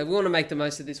 And, you know, we want to make the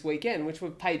most of this weekend, which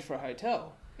we've paid for a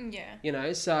hotel. Yeah. You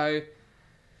know, so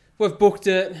we've booked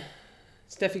it.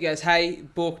 Steffi goes, hey,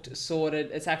 booked, sorted.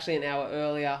 It's actually an hour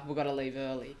earlier. We've got to leave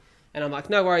early. And I'm like,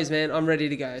 no worries, man. I'm ready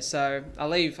to go. So I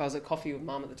leave. I was at coffee with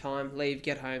Mum at the time. Leave,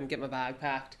 get home, get my bag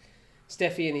packed.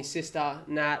 Steffi and his sister,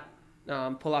 Nat,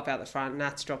 pull up out the front.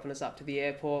 Nat's dropping us up to the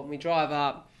airport. We drive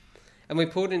up and we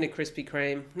pulled into Krispy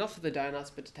Kreme, not for the donuts,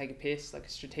 but to take a piss, like a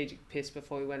strategic piss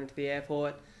before we went into the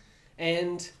airport.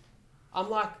 And I'm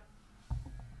like,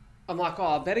 oh,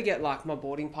 I better get like my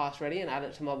boarding pass ready and add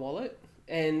it to my wallet.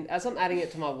 And as I'm adding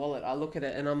it to my wallet, I look at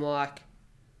it and I'm like,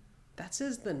 that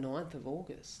says the 9th of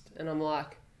August. And I'm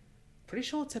like, pretty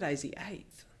sure today's the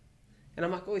 8th. And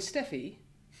I'm like, oh, Steffi,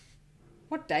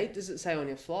 what date does it say on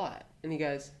your flight? And he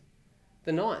goes,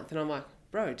 the 9th. And I'm like,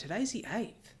 bro, today's the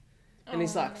 8th. And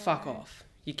he's like, fuck off.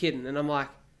 You're kidding. And I'm like,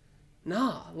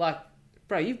 nah, like,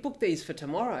 bro, you've booked these for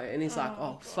tomorrow. And he's like,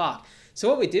 oh, fuck. So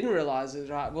what we didn't realise is,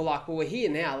 right, we're like, well, we're here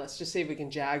now. Let's just see if we can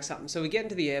jag something. So we get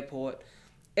into the airport.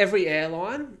 Every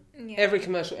airline, every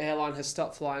commercial airline has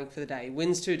stopped flying for the day.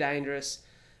 Wind's too dangerous.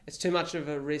 It's too much of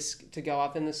a risk to go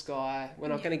up in the sky. We're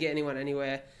not going to get anyone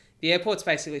anywhere. The airport's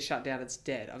basically shut down. It's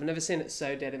dead. I've never seen it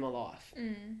so dead in my life.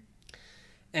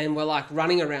 And we're like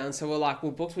running around. So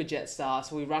we're booked with Jetstar.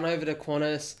 So we run over to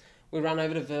Qantas. We run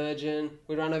over to Virgin.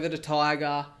 We run over to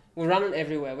Tiger. We're running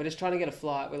everywhere. We're just trying to get a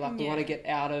flight. We're like, we want to get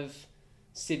out of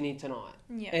Sydney tonight.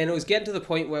 And it was getting to the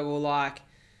point where we're like,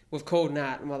 we've called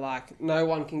Nat and we're like, no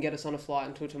one can get us on a flight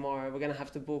until tomorrow. We're going to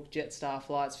have to book Jetstar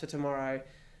flights for tomorrow.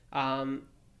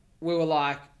 We were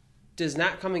like, does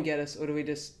Nat come and get us or do we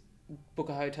just book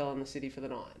a hotel in the city for the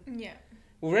night? Yeah.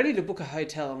 We're ready to book a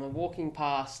hotel and we're walking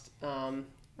past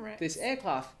this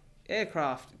aircraft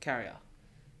carrier.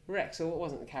 Rex, or it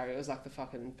wasn't the carrier, it was like the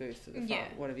fucking booth at the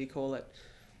front, whatever you call it.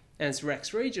 And it's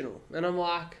Rex Regional. And I'm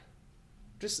like,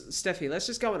 Steffi, let's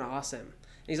just go and ask them.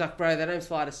 He's like, bro, they don't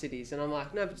fly to cities. And I'm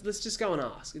like, no, but let's just go and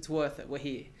ask. It's worth it. We're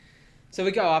here. So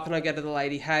we go up and I go to the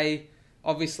lady, hey,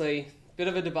 obviously, bit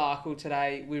of a debacle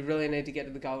today. We really need to get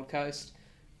to the Gold Coast.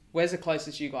 Where's the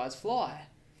closest you guys fly?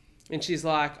 And she's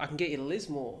like, I can get you to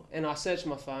Lismore. And I searched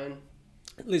my phone.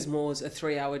 Lismore's a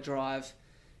 3-hour drive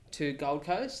to Gold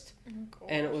Coast.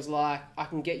 And it was like, I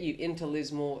can get you into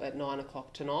Lismore at 9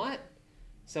 o'clock tonight.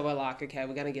 So we're like, okay,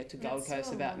 we're going to get to Gold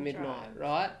Coast about midnight,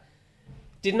 right?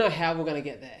 Didn't know how we're going to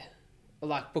get there.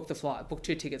 Like, book the flight, book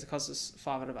 2 tickets. It cost us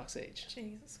 $500 each.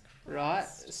 Jesus Christ. Right?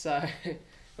 So it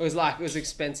was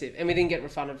expensive. And we didn't get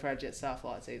refunded for our Jetstar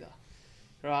flights either.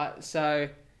 Right? So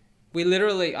we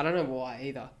literally, I don't know why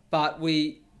either, but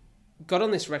we got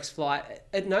on this Rex flight.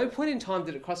 At no point in time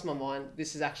did it cross my mind,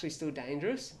 this is actually still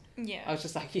dangerous. Yeah. I was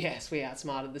just like, yes, we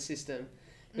outsmarted the system.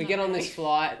 We get on this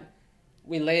flight.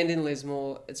 We land in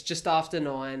Lismore. It's just after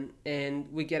 9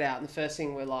 and we get out. And the first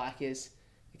thing we're like is,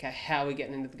 okay, how are we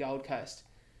getting into the Gold Coast?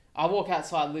 I walk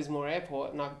outside Lismore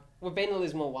Airport and we've been to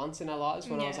Lismore once in our lives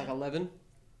when I was like 11.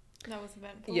 That was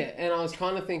eventful. Yeah, and I was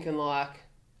kind of thinking like,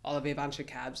 oh, there'll be a bunch of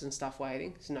cabs and stuff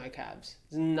waiting. There's no cabs.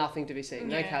 There's nothing to be seen.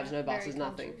 No cabs, no buses,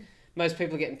 nothing. Most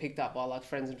people are getting picked up by like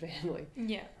friends and family.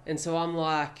 Yeah. And so I'm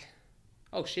like,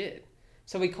 oh shit.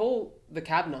 So we call the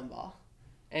cab number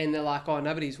and they're like, oh,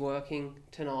 nobody's working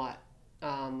tonight.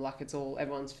 Like it's all,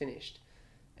 everyone's finished.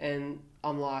 And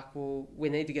I'm like, well, we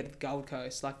need to get to the Gold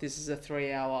Coast. Like this is a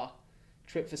 3-hour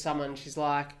trip for someone. She's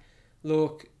like,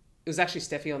 look, it was actually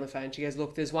Steffi on the phone. She goes,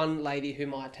 look, there's one lady who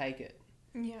might take it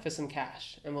for some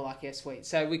cash. And we're like, yeah, sweet.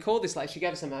 So we called this lady. She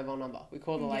gave us a mobile number. We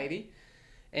called the lady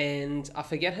and I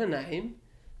forget her name,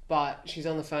 but she's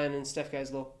on the phone and Steph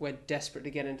goes, look, we're desperate to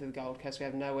get into the Gold Coast. We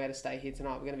have nowhere to stay here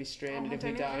tonight. We're going to be stranded if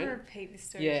we don't. I don't repeat this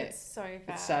story. Yeah, it's so bad.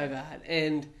 It's so bad.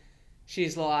 And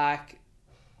she's like,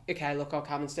 okay, look, I'll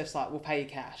come. And Steph's like, we'll pay you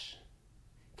cash.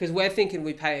 Because we're thinking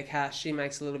we pay her cash. She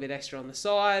makes a little bit extra on the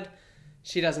side.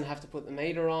 She doesn't have to put the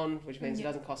meter on, which means it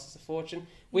doesn't cost us a fortune.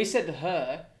 We said to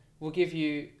her, we'll give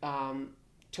you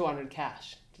 200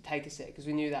 cash to take us there because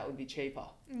we knew that would be cheaper.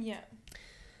 Yeah.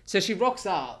 So she rocks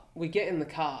up, we get in the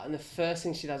car, and the first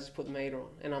thing she does is put the meter on.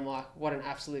 And I'm like, what an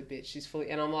absolute bitch. She's fully...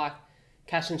 And I'm like,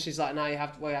 cash, and she's like, no,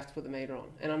 we have to put the meter on.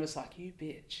 And I'm just like, you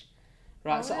bitch.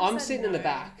 Right, so I'm sitting in the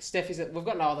back. We've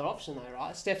got no other option though,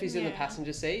 right? Steffi's in the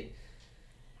passenger seat.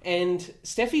 And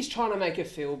Steffi's trying to make her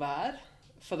feel bad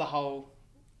for the whole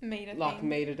meter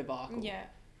debacle. Yeah.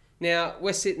 Now,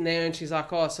 we're sitting there and she's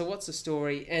like, oh, so what's the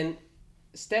story? And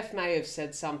Steph may have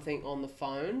said something on the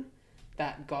phone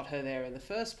that got her there in the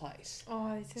first place.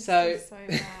 Oh, this is so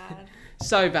bad.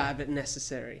 So bad, but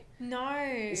necessary.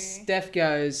 No. Steph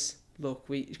goes, look,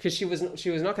 because she was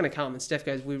not going to come, and Steph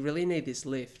goes, we really need this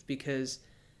lift because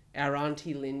our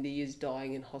auntie Lindy is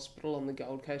dying in hospital on the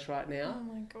Gold Coast right now.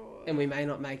 Oh my God. And we may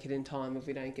not make it in time if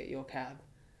we don't get your cab.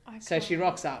 So can't. she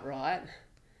rocks up, right?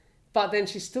 But then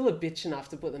she's still a bitch enough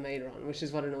to put the meter on, which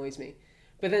is what annoys me.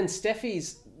 But then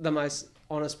Steffi's the most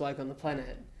honest bloke on the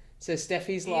planet. So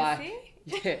Steffi's like...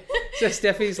 Yeah. So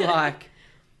Steffi's like...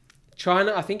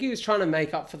 I think he was trying to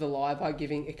make up for the lie by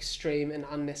giving extreme and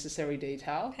unnecessary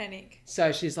detail. Panic.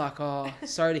 So she's like, oh,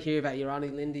 sorry to hear about your auntie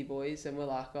Lindy, boys. And we're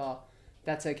like, oh,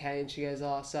 that's okay. And she goes,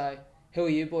 oh, so who are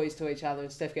you boys to each other?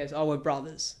 And Steph goes, oh, we're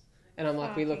brothers. And I'm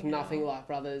like, we look nothing like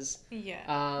brothers.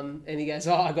 Yeah. And he goes,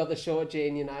 oh, I got the short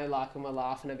gene, and we're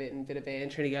laughing a bit and a bit of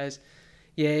banter. And he goes,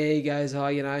 he goes,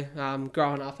 oh,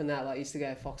 growing up and that, like, used to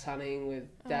go fox hunting with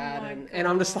Dad. And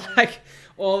I'm just like,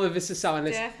 all of this is so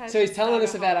unnecessary. So he's telling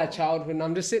us about our childhood, and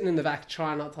I'm just sitting in the back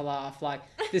trying not to laugh. Like,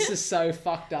 this is so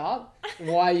fucked up.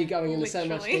 Why are you going into so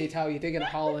much detail? You're digging a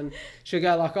hole. And she'll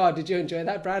go like, oh, did you enjoy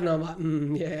that, Brad? And I'm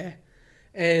like, yeah.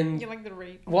 And you're like the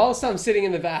reed. Whilst I'm sitting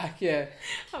in the back,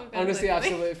 I'm just the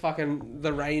absolute fucking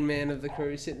the Rain Man of the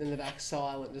crew, sitting in the back,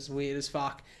 silent, just weird as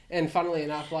fuck. And funnily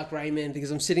enough, like Rain Man,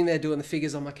 because I'm sitting there doing the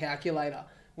figures on my calculator,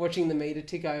 watching the meter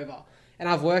tick over, and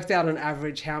I've worked out on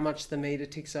average how much the meter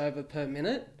ticks over per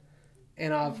minute,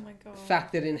 and I've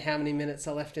factored in how many minutes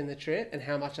are left in the trip and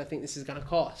how much I think this is going to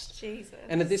cost. Jesus.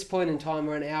 And at this point in time,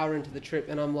 we're an hour into the trip,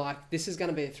 and I'm like, this is going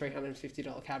to be a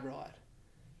 $350 cab ride,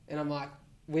 and I'm like,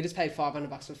 we just paid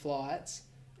 $500 for flights.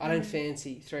 I don't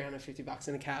fancy $350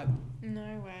 in a cab.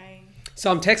 No way. So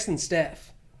I'm texting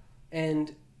Steph,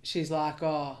 and she's like,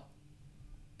 have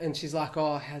you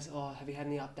had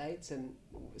any updates? And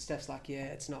Steph's like, yeah,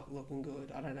 it's not looking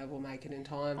good. I don't know if we'll make it in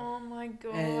time. Oh my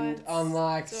God. And I'm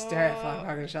like, Steph, I'm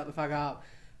going to shut the fuck up.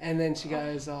 And then she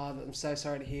goes, oh, I'm so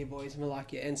sorry to hear, boys. And we're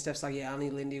like, yeah. And Steph's like, yeah,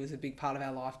 Auntie Lindy was a big part of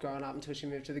our life growing up until she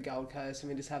moved to the Gold Coast,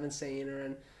 and we just haven't seen her.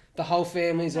 And the whole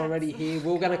family's already here.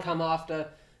 We're going to come after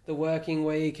the working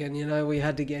week, and, we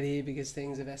had to get here because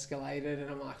things have escalated. And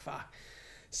I'm like, fuck.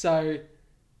 So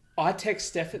I text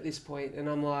Steph at this point, and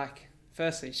I'm like,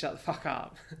 firstly, shut the fuck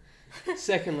up.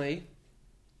 Secondly,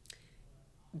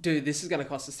 dude, this is going to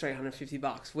cost us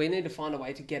 $350. We need to find a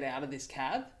way to get out of this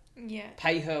cab. Yeah.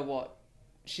 Pay her what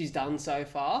she's done so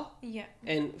far. Yeah.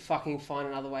 And fucking find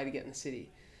another way to get in the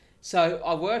city. So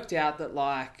I worked out that,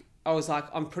 I was like,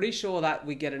 I'm pretty sure that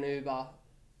we get an Uber,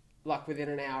 within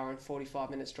an hour and 45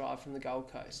 minutes drive from the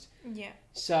Gold Coast. Yeah.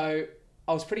 So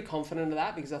I was pretty confident of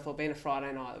that because I thought being a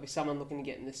Friday night, there'll be someone looking to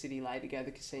get in the city late to go to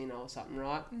the casino or something,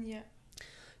 right? Yeah.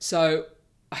 So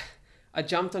I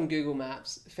jumped on Google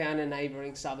Maps, found a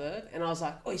neighbouring suburb, and I was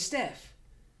like, oi, Steph,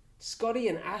 Scotty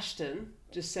and Ashton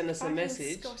just sent us a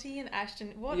message. Scotty and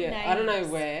Ashton, what names? I don't know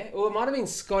where. Well, it might have been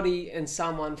Scotty and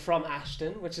someone from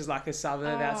Ashton, which is like a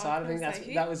suburb outside. I think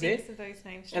that was it. Of those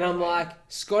names and I'm like,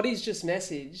 Scotty's just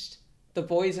messaged. The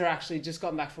boys are actually just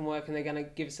gotten back from work and they're going to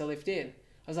give us a lift in. I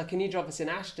was like, can you drop us in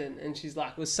Ashton? And she's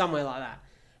like, it was somewhere like that.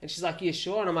 And she's like, yeah,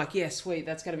 sure. And I'm like, yeah, sweet.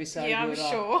 That's going to be so good. Yeah, I'm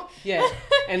sure. Yeah.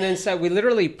 And then so we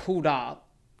literally pulled up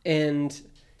and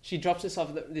she drops us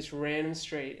off at this random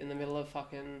street in the middle of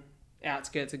fucking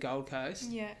outskirts of Gold Coast.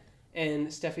 Yeah. And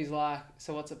Steffi's like,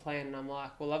 so what's the plan? And I'm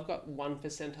like, well, I've got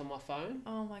 1% on my phone.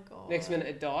 Oh my God. Next minute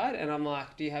it died. And I'm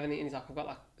like, do you have any? And he's like, I've got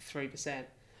like 3%.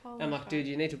 And I'm like, dude,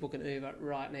 you need to book an Uber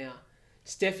right now.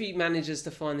 Steffi manages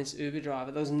to find this Uber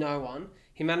driver. There was no one.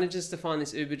 He manages to find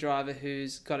this Uber driver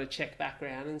who's got a Czech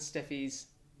background and Steffi's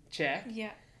Czech.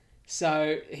 Yeah.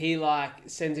 So he like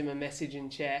sends him a message in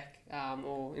Czech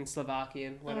or in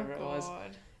Slovakian, whatever it was.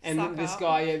 And this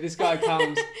guy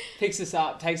comes, picks us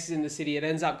up, takes us in the city. It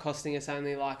ends up costing us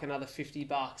only like another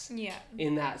 $50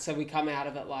 in that. So we come out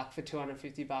of it like for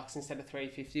 $250 instead of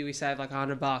 $350. We save like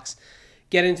 $100.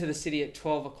 Get into the city at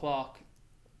 12 o'clock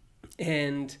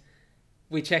and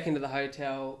we check into the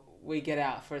hotel. We get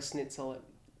out for a schnitzel at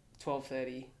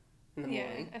 12:30 in the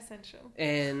morning. Yeah, essential.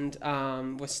 And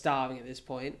we're starving at this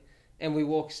point. And we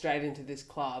walk straight into this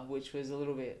club, which was a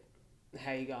little bit,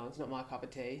 how you going? It's not my cup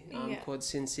of tea. Called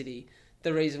Sin City.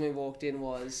 The reason we walked in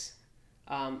was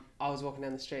I was walking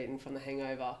down the street and from The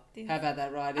Hangover. How about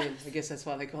that ride in? I guess that's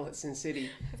why they call it Sin City.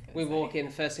 We walk in.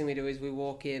 First thing we do is we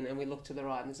walk in and we look to the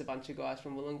right and there's a bunch of guys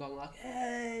from Wollongong like,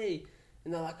 hey!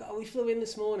 And they're like, oh, we flew in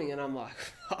this morning. And I'm like,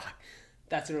 fuck,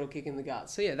 that's a real kick in the gut.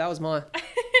 So yeah, that was my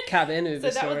cab and Uber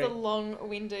story. So that was a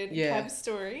long-winded cab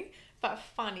story, but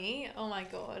funny. Oh my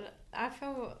God. I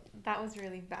feel that was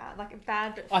really bad. Like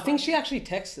bad, but funny. I think she actually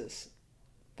texted us,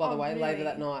 by the way, later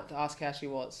that night to ask how she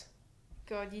was.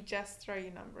 God, you just throw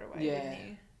your number away, didn't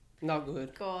you? Not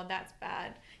good. God, that's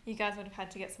bad. You guys would have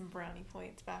had to get some brownie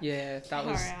points back. Yeah, that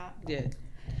was... Yeah.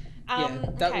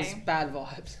 That was bad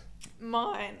vibes.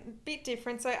 Mine, bit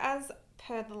different. So as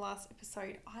per the last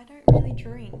episode, I don't really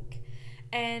drink.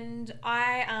 And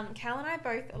Cal and I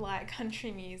both like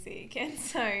country music. And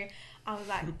so I was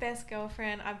like, best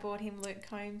girlfriend. I bought him Luke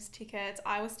Combs tickets.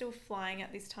 I was still flying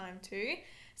at this time too.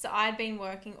 So I'd been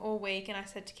working all week and I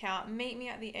said to Cal, meet me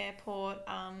at the airport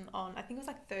on, I think it was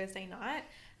like Thursday night.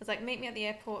 I was like, meet me at the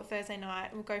airport Thursday night.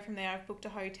 We'll go from there. I've booked a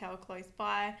hotel close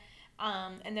by.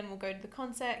 And then we'll go to the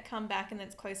concert, come back, and then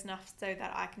it's close enough so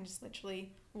that I can just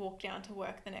literally walk down to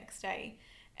work the next day.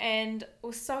 And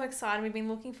we're so excited. We've been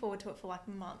looking forward to it for like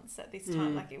months at this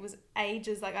time. Like it was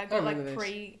ages. Like I got like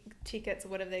pre-tickets or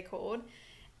whatever they're called.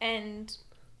 And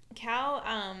Cal,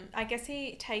 I guess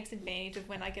he takes advantage of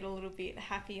when I get a little bit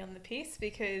happy on the piss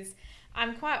because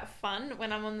I'm quite fun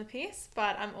when I'm on the piss,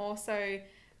 but I'm also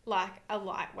like a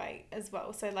lightweight as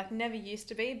well. So like never used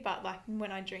to be, but like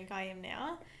when I drink, I am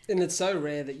now. And it's so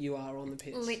rare that you are on the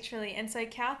piss. Literally. And so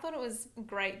Cal thought it was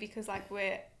great because like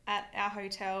we're at our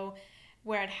hotel,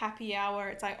 we're at happy hour.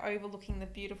 It's like overlooking the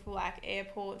beautiful like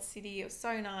airport city. It was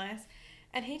so nice.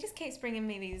 And he just keeps bringing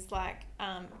me these like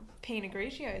Pinot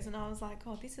Grigios. And I was like,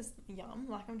 oh, this is yum.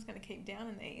 Like I'm just going to keep down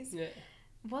in these. Yeah. It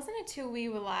wasn't until we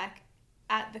were like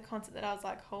at the concert that I was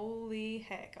like, holy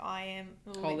heck, I am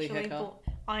literally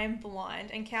I am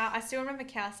blind. And Cal, I still remember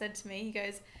Cal said to me, he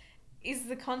goes, is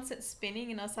the concert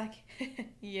spinning? And I was like,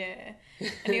 yeah.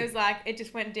 And he was like, it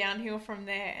just went downhill from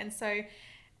there. And so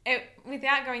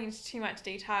without going into too much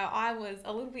detail, I was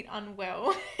a little bit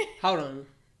unwell. Hold on.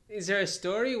 Is there a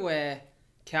story where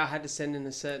Cal had to send in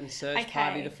a certain search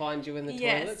party to find you in the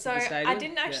toilets at the stadium? I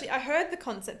didn't actually... I heard the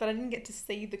concert, but I didn't get to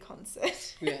see the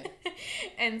concert. Yeah.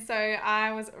 And so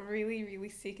I was really, really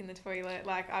sick in the toilet.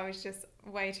 Like, I was just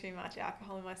way too much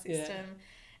alcohol in my system. Yeah.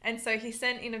 And so he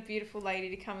sent in a beautiful lady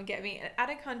to come and get me at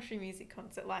a country music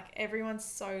concert. Like, everyone's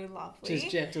so lovely.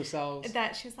 Just gentle souls.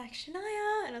 That she was like,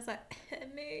 Shania. And I was like,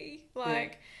 me.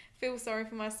 Like, feel sorry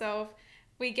for myself.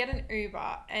 We get an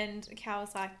Uber and Cal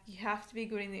was like, you have to be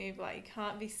good in the Uber. Like, you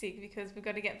can't be sick because we've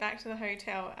got to get back to the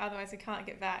hotel. Otherwise, we can't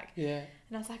get back. Yeah.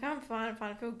 And I was like, I'm fine.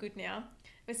 I feel good now.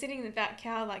 We're sitting in the back.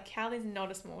 Cal is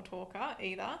not a small talker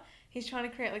either. He's trying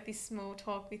to create like this small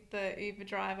talk with the Uber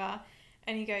driver.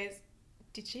 And he goes,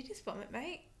 did she just vomit,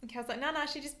 mate? And Cal's like, no,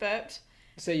 she just burped.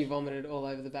 So you vomited all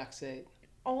over the back seat?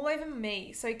 All over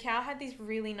me. So Cal had this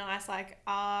really nice, like,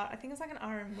 I think it was like an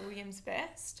R.M. Williams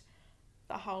vest.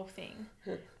 The whole thing.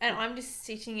 And I'm just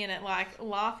sitting in it, like,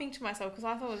 laughing to myself because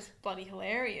I thought it was bloody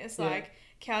hilarious. Like,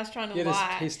 Cal's trying to lie.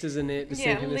 Just pissed as a nit.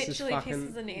 Literally pissed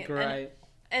as a nit. Great.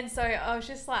 And so I was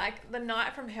just like, the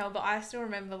night from hell, but I still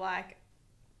remember, like,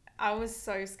 I was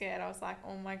so scared. I was like,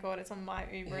 oh my God, it's on my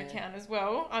Uber account as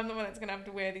well. I'm the one that's going to have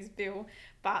to wear this bill.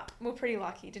 But we're pretty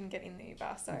lucky. Didn't get in the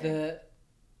Uber. So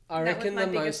I reckon the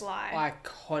most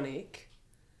iconic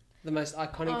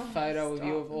photo of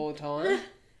you of all time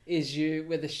is you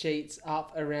with the sheets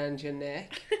up around your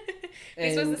neck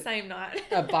This was the same night.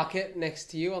 A bucket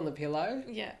next to you on the pillow.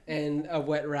 Yeah. And a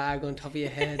wet rag on top of your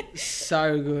head.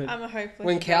 So good. I'm a hopeless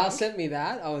When Cal drunk. sent me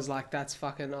that, I was like, that's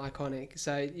fucking iconic.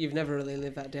 So you've never really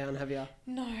lived that down, have you?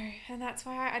 No, and that's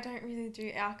why I don't really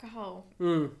do alcohol.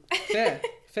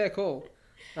 Fair call.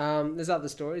 There's other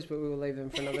stories, but we will leave them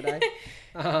for another day.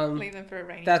 Leave them for a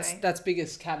rainy day. That's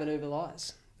biggest cab and Uber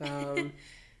lies.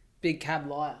 Big Cab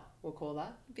Liar, we'll call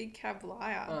that. Big Cab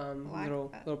Liar.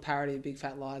 Little parody of Big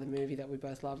Fat Liar, the movie that we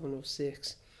both loved when we were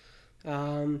 6.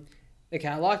 Okay,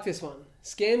 I like this one.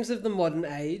 Scams of the modern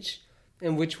age,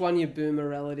 and which one your boomer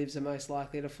relatives are most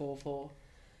likely to fall for.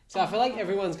 So I feel like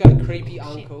everyone's got a creepy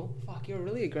uncle. Fuck, you're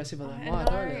really aggressive on that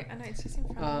mic, aren't you? I know, it's just in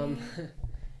front of me.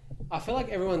 I feel like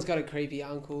everyone's got a creepy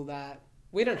uncle that...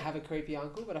 We don't have a creepy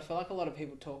uncle, but I feel like a lot of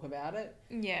people talk about it.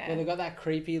 Yeah. Where they've got that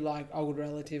creepy, like, old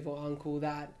relative or uncle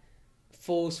that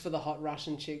falls for the hot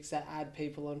Russian chicks that add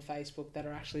people on Facebook that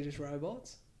are actually just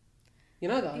robots. You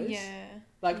know those? Yeah.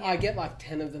 Like, yeah. I get like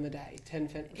 10 of them a day, 10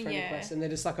 friend requests, and they're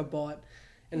just like a bot.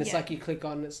 And it's like you click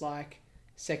on, it's like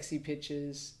sexy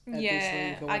pictures at this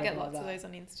link or whatever. I get lots like of those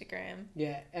on Instagram.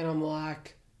 Yeah, and I'm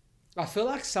like, I feel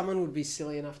like someone would be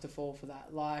silly enough to fall for that.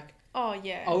 Like,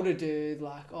 older dude,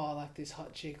 like, oh, like this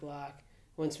hot chick, like,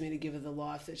 wants me to give her the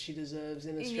life that she deserves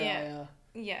in Australia.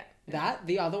 Yeah. That.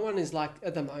 The other one is like,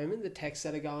 at the moment, the texts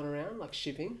that are going around, like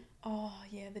shipping. Oh,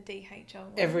 yeah, the DHL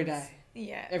ones. Every day.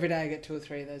 Yeah. Every day I get 2 or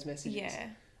 3 of those messages. Yeah.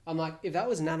 I'm like, if that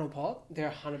was nanopop, they're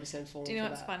 100% falling for that. Do you know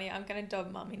what's funny? I'm going to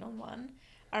dob Mum in on one.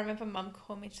 I remember Mum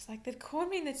called me, she's like, they've called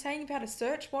me and they're saying about a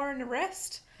search warrant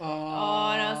arrest. And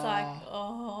I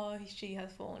was like, she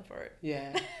has fallen for it.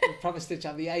 Yeah, proper stitch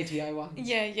up, the ATO ones.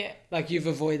 Yeah. Like, you've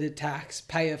avoided tax,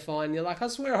 pay a fine. You're like, I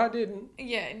swear I didn't.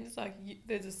 Yeah, and it's like,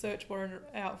 there's a search warrant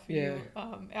out for you,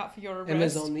 out for your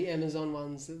arrest. The Amazon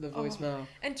ones, the voicemail.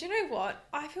 And do you know what?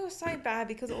 I feel so bad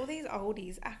because all these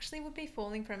oldies actually would be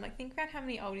falling for them. Like, think about how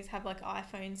many oldies have, like,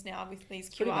 iPhones now with these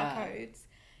QR codes.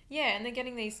 Yeah, and they're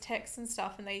getting these texts and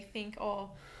stuff and they think,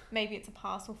 oh, maybe it's a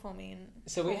parcel for me. And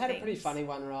so we had a pretty funny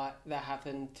one, right, that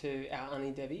happened to our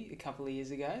Auntie Debbie a couple of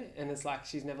years ago, and it's like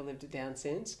she's never lived it down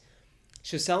since.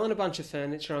 She was selling a bunch of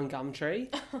furniture on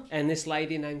Gumtree, and this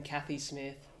lady named Kathy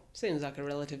Smith, seems like a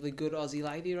relatively good Aussie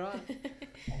lady, right?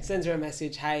 Sends her a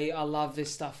message, hey, I love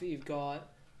this stuff that you've got.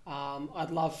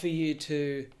 I'd love for you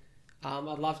to,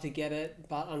 I'd love to get it,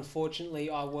 but unfortunately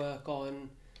I work on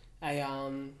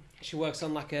she works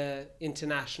on like a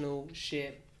international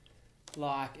ship,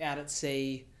 like out at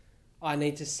sea. I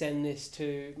need to send this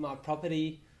to my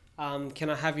property. Can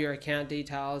I have your account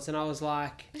details? And I was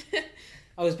like,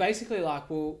 I was basically like,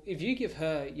 well, if you give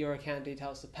her your account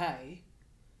details to pay,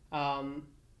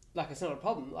 like it's not a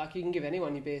problem. Like you can give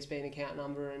anyone your BSB and account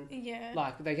number and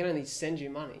like they can only send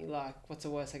you money. Like what's the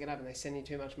worst that can happen? They send you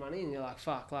too much money and you're like,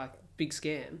 fuck, like big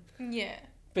scam. Yeah.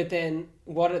 But then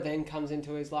what it then comes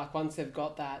into is like once they've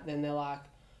got that, then they're like,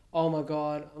 oh my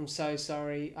God, I'm so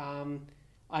sorry.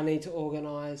 I need to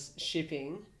organise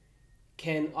shipping.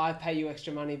 Can I pay you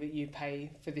extra money but you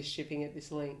pay for this shipping at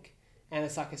this link? And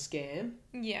it's like a scam.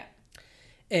 Yeah.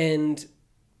 And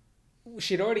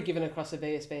she'd already given across a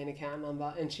BSB and account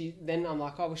number and then I'm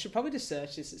like, oh, we should probably just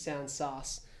search this. It sounds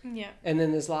sus. Yeah. And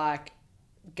then there's like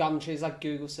Gumtree's like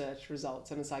Google search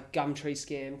results and it's like Gumtree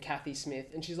scam, Kathy Smith.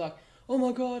 And she's like, oh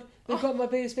my God, they've got my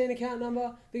BSB and account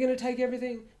number. They're going to take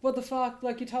everything. What the fuck?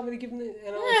 Like, you told me to give them the...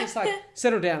 And I was just like,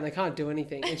 settle down. They can't do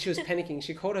anything. And she was panicking.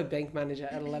 She called her bank manager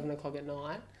at 11 o'clock at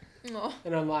night. Oh.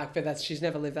 And I'm like, she's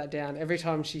never lived that down. Every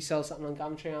time she sells something on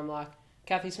Gumtree, I'm like,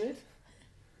 Kathy Smith?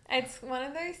 It's one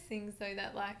of those things, though,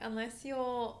 that, like, unless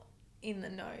you're in the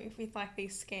know with, like,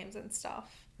 these scams and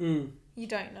stuff, you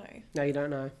don't know. No, you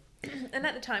don't know. And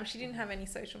at the time, she didn't have any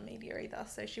social media either,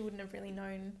 so she wouldn't have really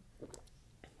known...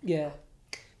 Yeah.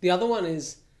 The other one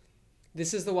is,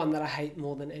 this is the one that I hate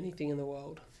more than anything in the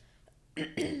world.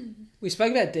 We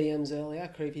spoke about DMs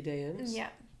earlier, creepy DMs. Yeah.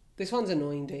 This one's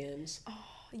annoying DMs. Oh,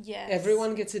 yes.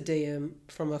 Everyone gets a DM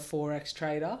from a Forex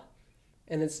trader.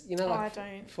 And it's, you know, like I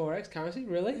don't. Forex currency,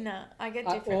 really? No, I get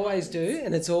different I always ones. do,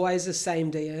 and it's always the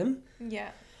same DM.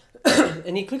 Yeah.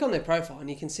 And you click on their profile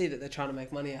and you can see that they're trying to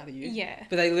make money out of you. Yeah.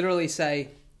 But they literally say,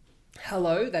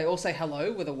 hello. They all say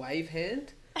hello with a wave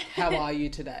hand. How are you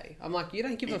today? I'm like, you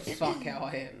don't give a fuck how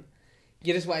I am.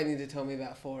 You're just waiting to tell me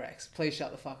about Forex. Please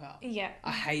shut the fuck up. Yeah.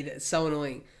 I hate it. It's so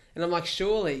annoying. And I'm like,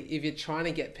 surely if you're trying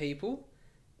to get people,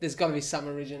 there's got to be some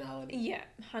originality. Yeah,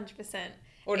 100%.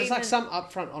 Or just like some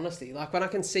upfront honesty. Like when I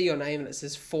can see your name and it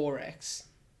says Forex.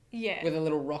 Yeah. With a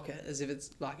little rocket as if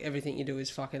it's like everything you do is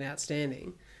fucking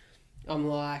outstanding. I'm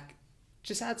like,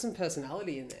 just add some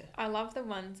personality in there. I love the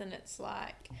ones and it's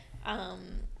like,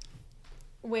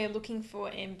 we're looking for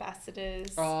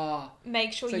ambassadors. Oh,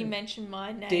 Make sure it's you like mention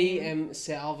my name. DM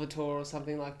Salvatore or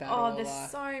something like that. Oh, or there's like,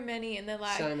 so many, and they're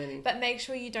like, so many. but make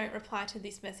sure you don't reply to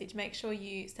this message. Make sure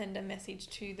you send a message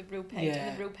to the real page,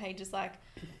 and the real page is like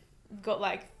got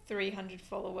like 300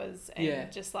 followers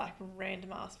and just like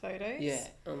random ass photos. Yeah,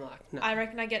 I'm like, no. I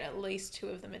reckon I get at least 2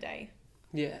 of them a day.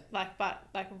 Yeah. But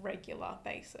regular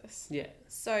basis. Yeah.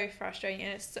 So frustrating,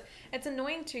 and it's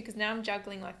annoying too because now I'm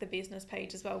juggling like the business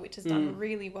page as well, which has done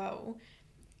really well.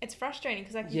 It's frustrating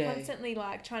because like you're constantly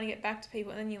like trying to get back to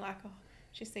people, and then you're like, oh,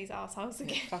 just these assholes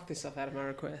again. Fuck this stuff out of my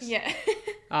request. Yeah.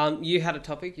 You had a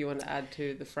topic you want to add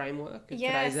to the framework of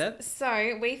today's ep?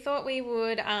 So we thought we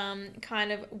would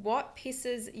kind of what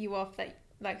pisses you off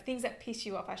things that piss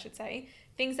you off, I should say.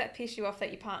 Things that piss you off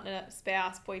that your partner,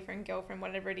 spouse, boyfriend, girlfriend,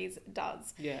 whatever it is,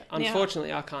 does. Yeah.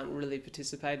 Unfortunately, I can't really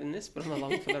participate in this, but I'm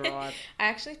along for the ride. I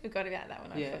actually forgot about that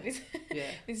when I put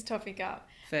this topic up.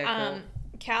 Fair call.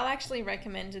 Cal actually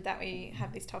recommended that we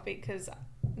have this topic because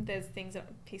there's things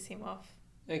that piss him off.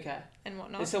 Okay. And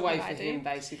whatnot. It's a way for him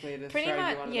basically to pretty throw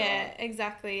much, you under the ride.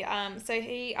 Exactly. So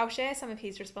I'll share some of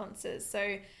his responses.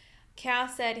 So Cal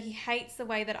said he hates the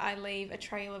way that I leave a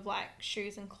trail of like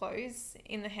shoes and clothes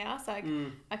in the house. Like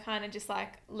I kind of just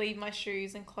like leave my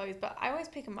shoes and clothes, but I always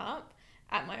pick them up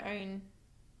at my own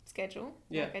schedule.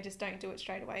 Yeah. Like I just don't do it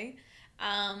straight away.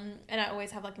 And I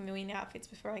always have like a million outfits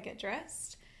before I get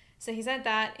dressed. So he said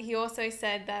that. He also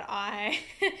said that I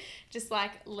just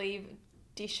like leave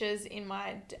dishes in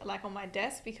my on my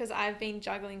desk because I've been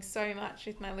juggling so much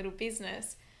with my little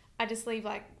business. I just leave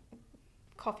like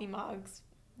coffee mugs,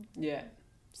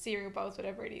 cereal bowls,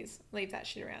 whatever it is, leave that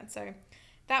shit around. So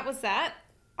that was that.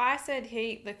 I said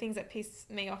the things that piss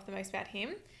me off the most about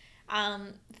him.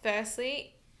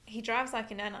 Firstly, he drives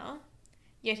like a nana,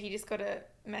 yet he just got a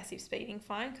massive speeding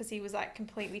fine because he was like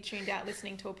completely tuned out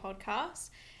listening to a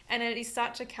podcast. And it is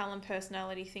such a Callum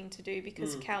personality thing to do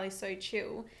because Cal is so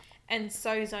chill and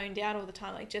so zoned out all the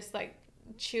time, like just like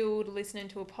chilled listening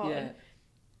to a pod.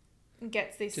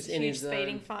 Gets this just huge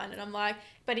speeding fine, and I'm like,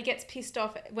 but he gets pissed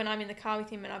off when I'm in the car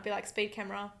with him, and I'll be like, speed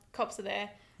camera, cops are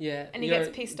there, and he gets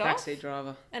pissed off. Backseat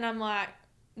driver, and I'm like,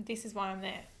 this is why I'm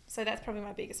there. So that's probably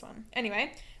my biggest one.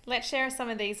 Anyway, let's share some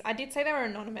of these. I did say they were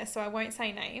anonymous, so I won't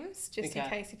say names just in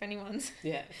case if anyone's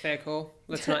fair call.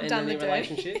 Let's not end any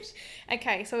relationships.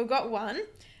 Okay, so we've got one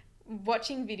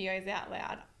watching videos out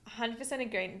loud. 100%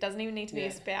 agree. It doesn't even need to be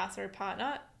a spouse or a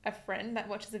partner. A friend that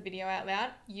watches a video out loud,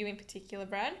 you in particular,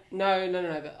 Brad? No,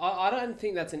 but I don't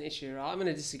think that's an issue, right? I'm going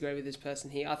to disagree with this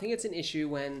person here. I think it's an issue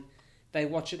when they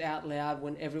watch it out loud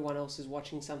when everyone else is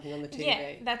watching something on the TV.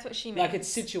 Yeah, that's what she means. Like,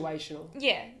 it's situational.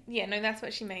 Yeah, no, that's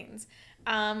what she means.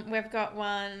 We've got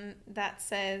one that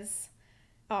says,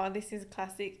 oh, this is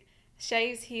classic,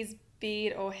 shaves his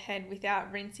beard or head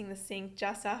without rinsing the sink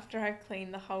just after I've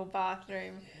cleaned the whole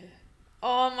bathroom. Yeah.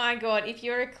 Oh my God, if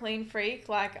you're a clean freak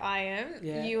like I am,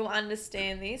 you'll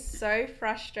understand this. So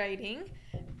frustrating,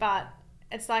 but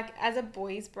it's like as a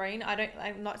boy's brain,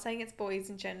 I'm not saying it's boys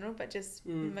in general, but just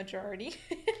majority.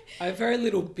 I have very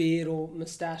little beard or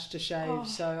moustache to shave,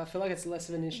 so I feel like it's less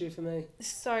of an issue for me.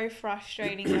 So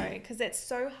frustrating though, because it's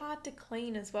so hard to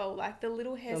clean as well. Like the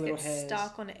little hairs get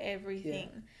stuck on everything.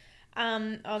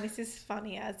 Yeah. This is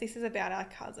funny as this is about our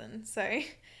cousin. So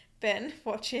Ben,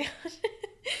 watch out.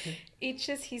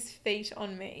 Itches his feet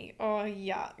on me. Oh,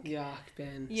 yuck. Yuck,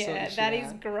 Ben. Yeah, that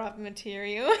is grub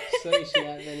material. Sort shit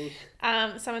out,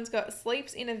 Benny. Someone's got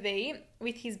sleeps in a V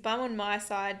with his bum on my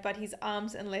side, but his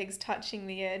arms and legs touching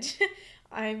the edge.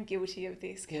 I'm guilty of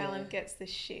this. Callum gets the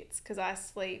shits because I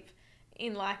sleep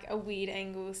in like a weird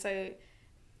angle, so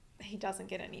he doesn't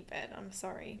get any bed. I'm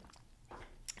sorry.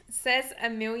 Says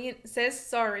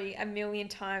sorry a million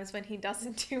times when he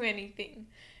doesn't do anything.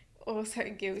 Also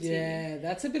guilty. Yeah,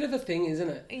 that's a bit of a thing, isn't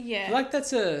it? Yeah. I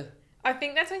I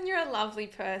think that's when you're a lovely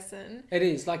person. It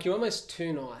is. Like, you're almost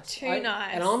too nice. Nice.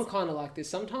 And I'm kind of like this.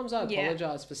 Sometimes I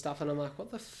apologise for stuff and I'm like,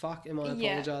 what the fuck am I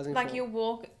apologising for? Like,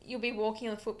 you'll be walking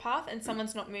on the footpath and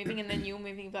someone's not moving and then you're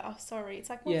moving, but, oh, sorry. It's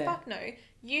like, well, fuck no.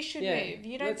 You should move.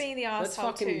 You don't be the arsehole let's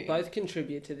fucking both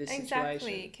contribute to this situation.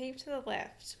 Exactly. Keep to the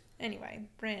left. Anyway,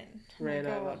 ran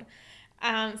over.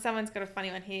 Someone's got a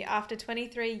funny one here. After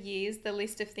 23 years, the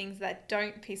list of things that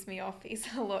don't piss me off is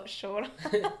a lot shorter.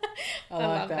 I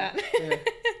love that.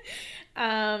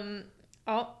 Yeah.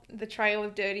 The trail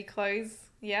of dirty clothes.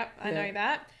 Yep, I know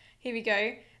that. Here we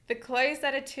go. The clothes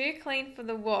that are too clean for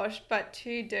the wash, but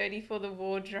too dirty for the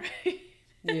wardrobe.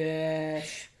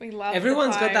 Yes. We love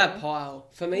Everyone's got that pile.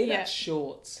 For me, that's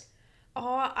shorts. Oh,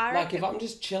 I reckon. Like, if I'm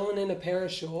just chilling in a pair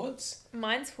of shorts.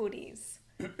 Mine's hoodies.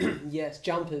 Yes,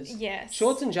 jumpers. Yes.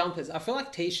 Shorts and jumpers. I feel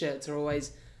like t-shirts are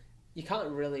always... You can't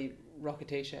really rock a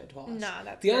t-shirt twice. Nah,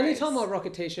 that's the only gross. time I rock a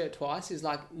t-shirt twice is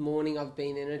like morning I've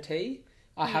been in a tee.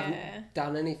 I haven't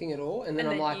done anything at all, and then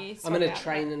I'm like, I'm going to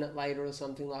train in it later or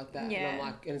something like that. And I'm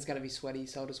like, and it's going to be sweaty,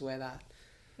 so I'll just wear that.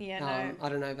 Yeah, no. I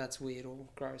don't know if that's weird or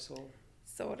gross or...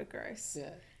 Sort of gross.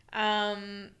 Yeah.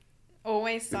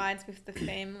 Always sides with the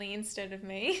family instead of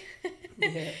me.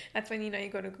 Yeah. That's when you know you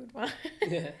got a good one.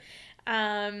 Yeah.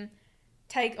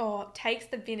 Takes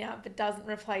the bin out but doesn't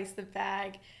replace the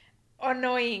bag.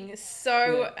 Annoying.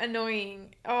 So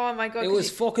annoying. Oh my God. It was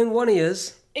fucking one of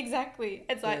yours. Exactly.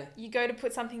 It's like you go to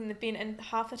put something in the bin and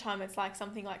half the time it's like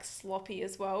something like sloppy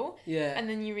as well. Yeah. And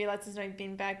then you realise there's no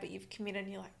bin bag but you've committed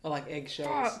and you're like... Or like eggshells.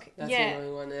 Fuck. That's the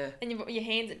annoying one, And your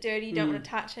hands are dirty, you don't want to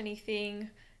touch anything.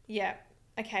 Yeah.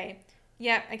 Okay.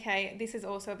 Yeah, okay. This is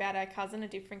also about our cousin, a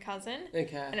different cousin.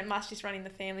 Okay. And it must just run in the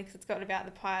family because it's got about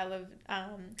the pile of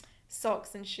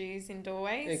socks and shoes in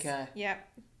doorways. Okay.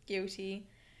 Yep. Guilty.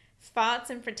 Farts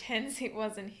and pretends it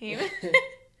wasn't him.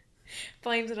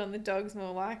 Blames it on the dogs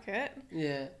more like it.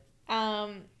 Yeah.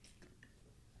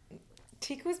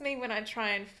 Tickles me when I try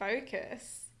and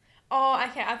focus. Oh,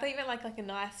 okay. I thought you meant like a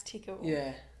nice tickle.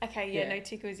 Yeah. Okay, yeah. No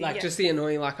tickles. Like just the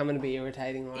annoying, like I'm going to be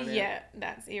irritating right now. Yeah,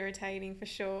 that's irritating for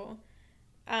sure.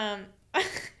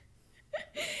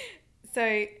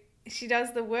 So she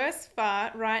does the worst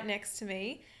fart right next to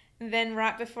me. Then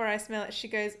right before I smell it, she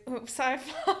goes, "Oops, I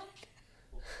farted."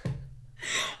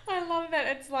 I love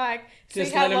that. It's like,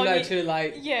 just let him know too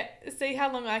late. Yeah, see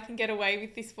how long I can get away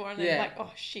with this for, and then like,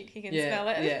 oh shit, he can smell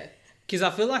it. Yeah. Because I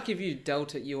feel like if you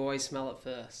dealt it, you always smell it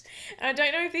first. And I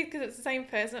don't know if because it's the same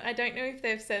person, I don't know if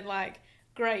they've said like,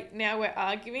 great, now we're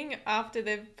arguing after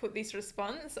they've put this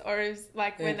response, or is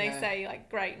like when they say like,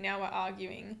 great, now we're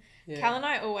arguing. Yeah. Cal and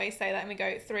I always say that and we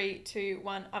go 3, 2,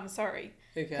 1, I'm sorry.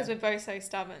 Okay. Because we're both so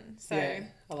stubborn. So yeah,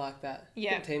 I like that.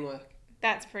 Yeah. Good teamwork.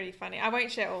 That's pretty funny. I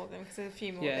won't share all of them because there's a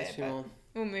few more there. But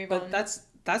we'll move on. But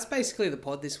that's basically the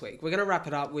pod this week. We're going to wrap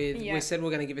it up with, we said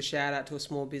we're going to give a shout out to a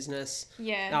small business.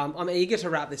 Yeah. I'm eager to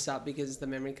wrap this up because the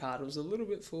memory card was a little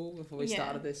bit full before we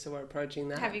started this, so we're approaching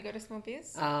that. Have you got a small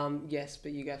biz? Yes,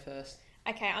 but you go first.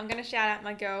 Okay, I'm going to shout out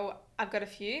my girl. I've got a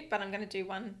few, but I'm going to do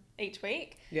one each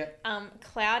week. Yep.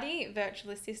 Cloudy,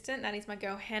 virtual assistant. That is my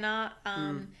girl, Hannah.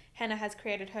 Hannah has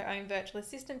created her own virtual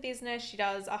assistant business. She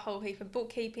does a whole heap of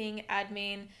bookkeeping,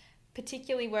 admin,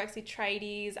 particularly works with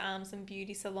tradies, some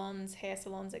beauty salons, hair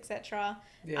salons, etc.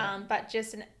 Yeah. But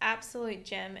just an absolute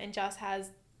gem and just has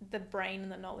the brain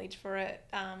and the knowledge for it.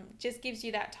 Just gives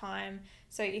you that time.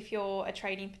 So if you're a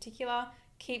tradie in particular,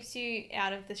 keeps you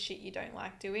out of the shit you don't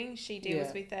like doing. She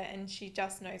deals with it and she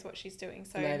just knows what she's doing.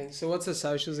 So amazing. So what's the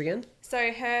socials again?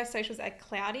 So her socials are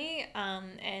Cloudy,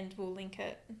 and we'll link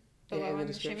it below, I'm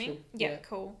assuming. Yeah,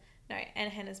 cool. No,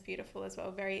 and Hannah's beautiful as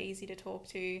well. Very easy to talk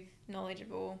to,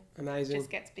 knowledgeable. Amazing. Just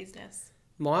gets business.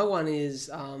 My one is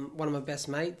one of my best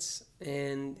mates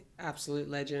and absolute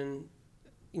legend,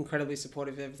 incredibly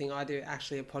supportive of everything I do.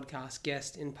 Actually a podcast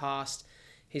guest in past.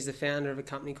 He's the founder of a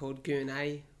company called Goon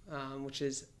A, which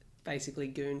is basically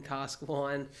Goon cask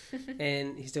wine,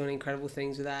 and he's doing incredible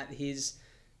things with that.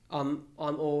 I'm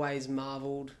always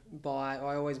marvel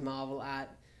at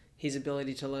his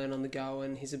ability to learn on the go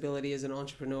and his ability as an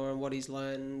entrepreneur and what he's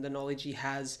learned, the knowledge he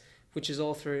has, which is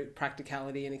all through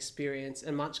practicality and experience,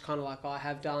 and much kind of like I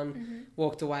have done,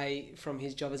 walked away from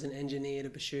his job as an engineer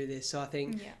to pursue this. So I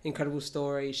think incredible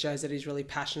story, shows that he's really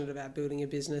passionate about building a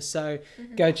business. So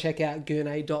go check out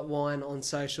goona.wine on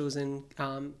socials, and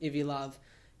if you love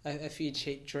a few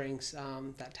cheap drinks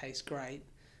that taste great,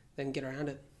 then get around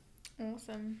it.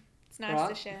 Awesome. It's nice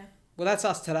to share. Well, that's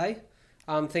us today.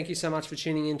 Thank you so much for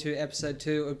tuning into episode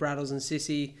 2 of Bradles and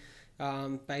Sissy.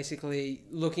 Basically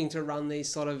looking to run these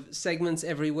sort of segments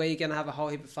every week and have a whole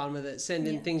heap of fun with it. Send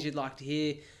in things you'd like to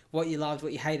hear, what you loved,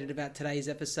 what you hated about today's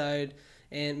episode,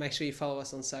 and make sure you follow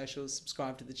us on socials,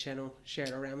 subscribe to the channel, share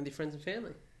it around with your friends and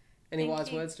family. Any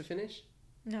wise words to finish?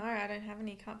 No, I don't have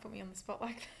any. You can't put me on the spot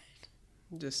like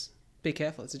that. Just be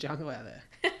careful, it's a jungle out there.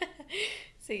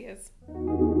 See yous.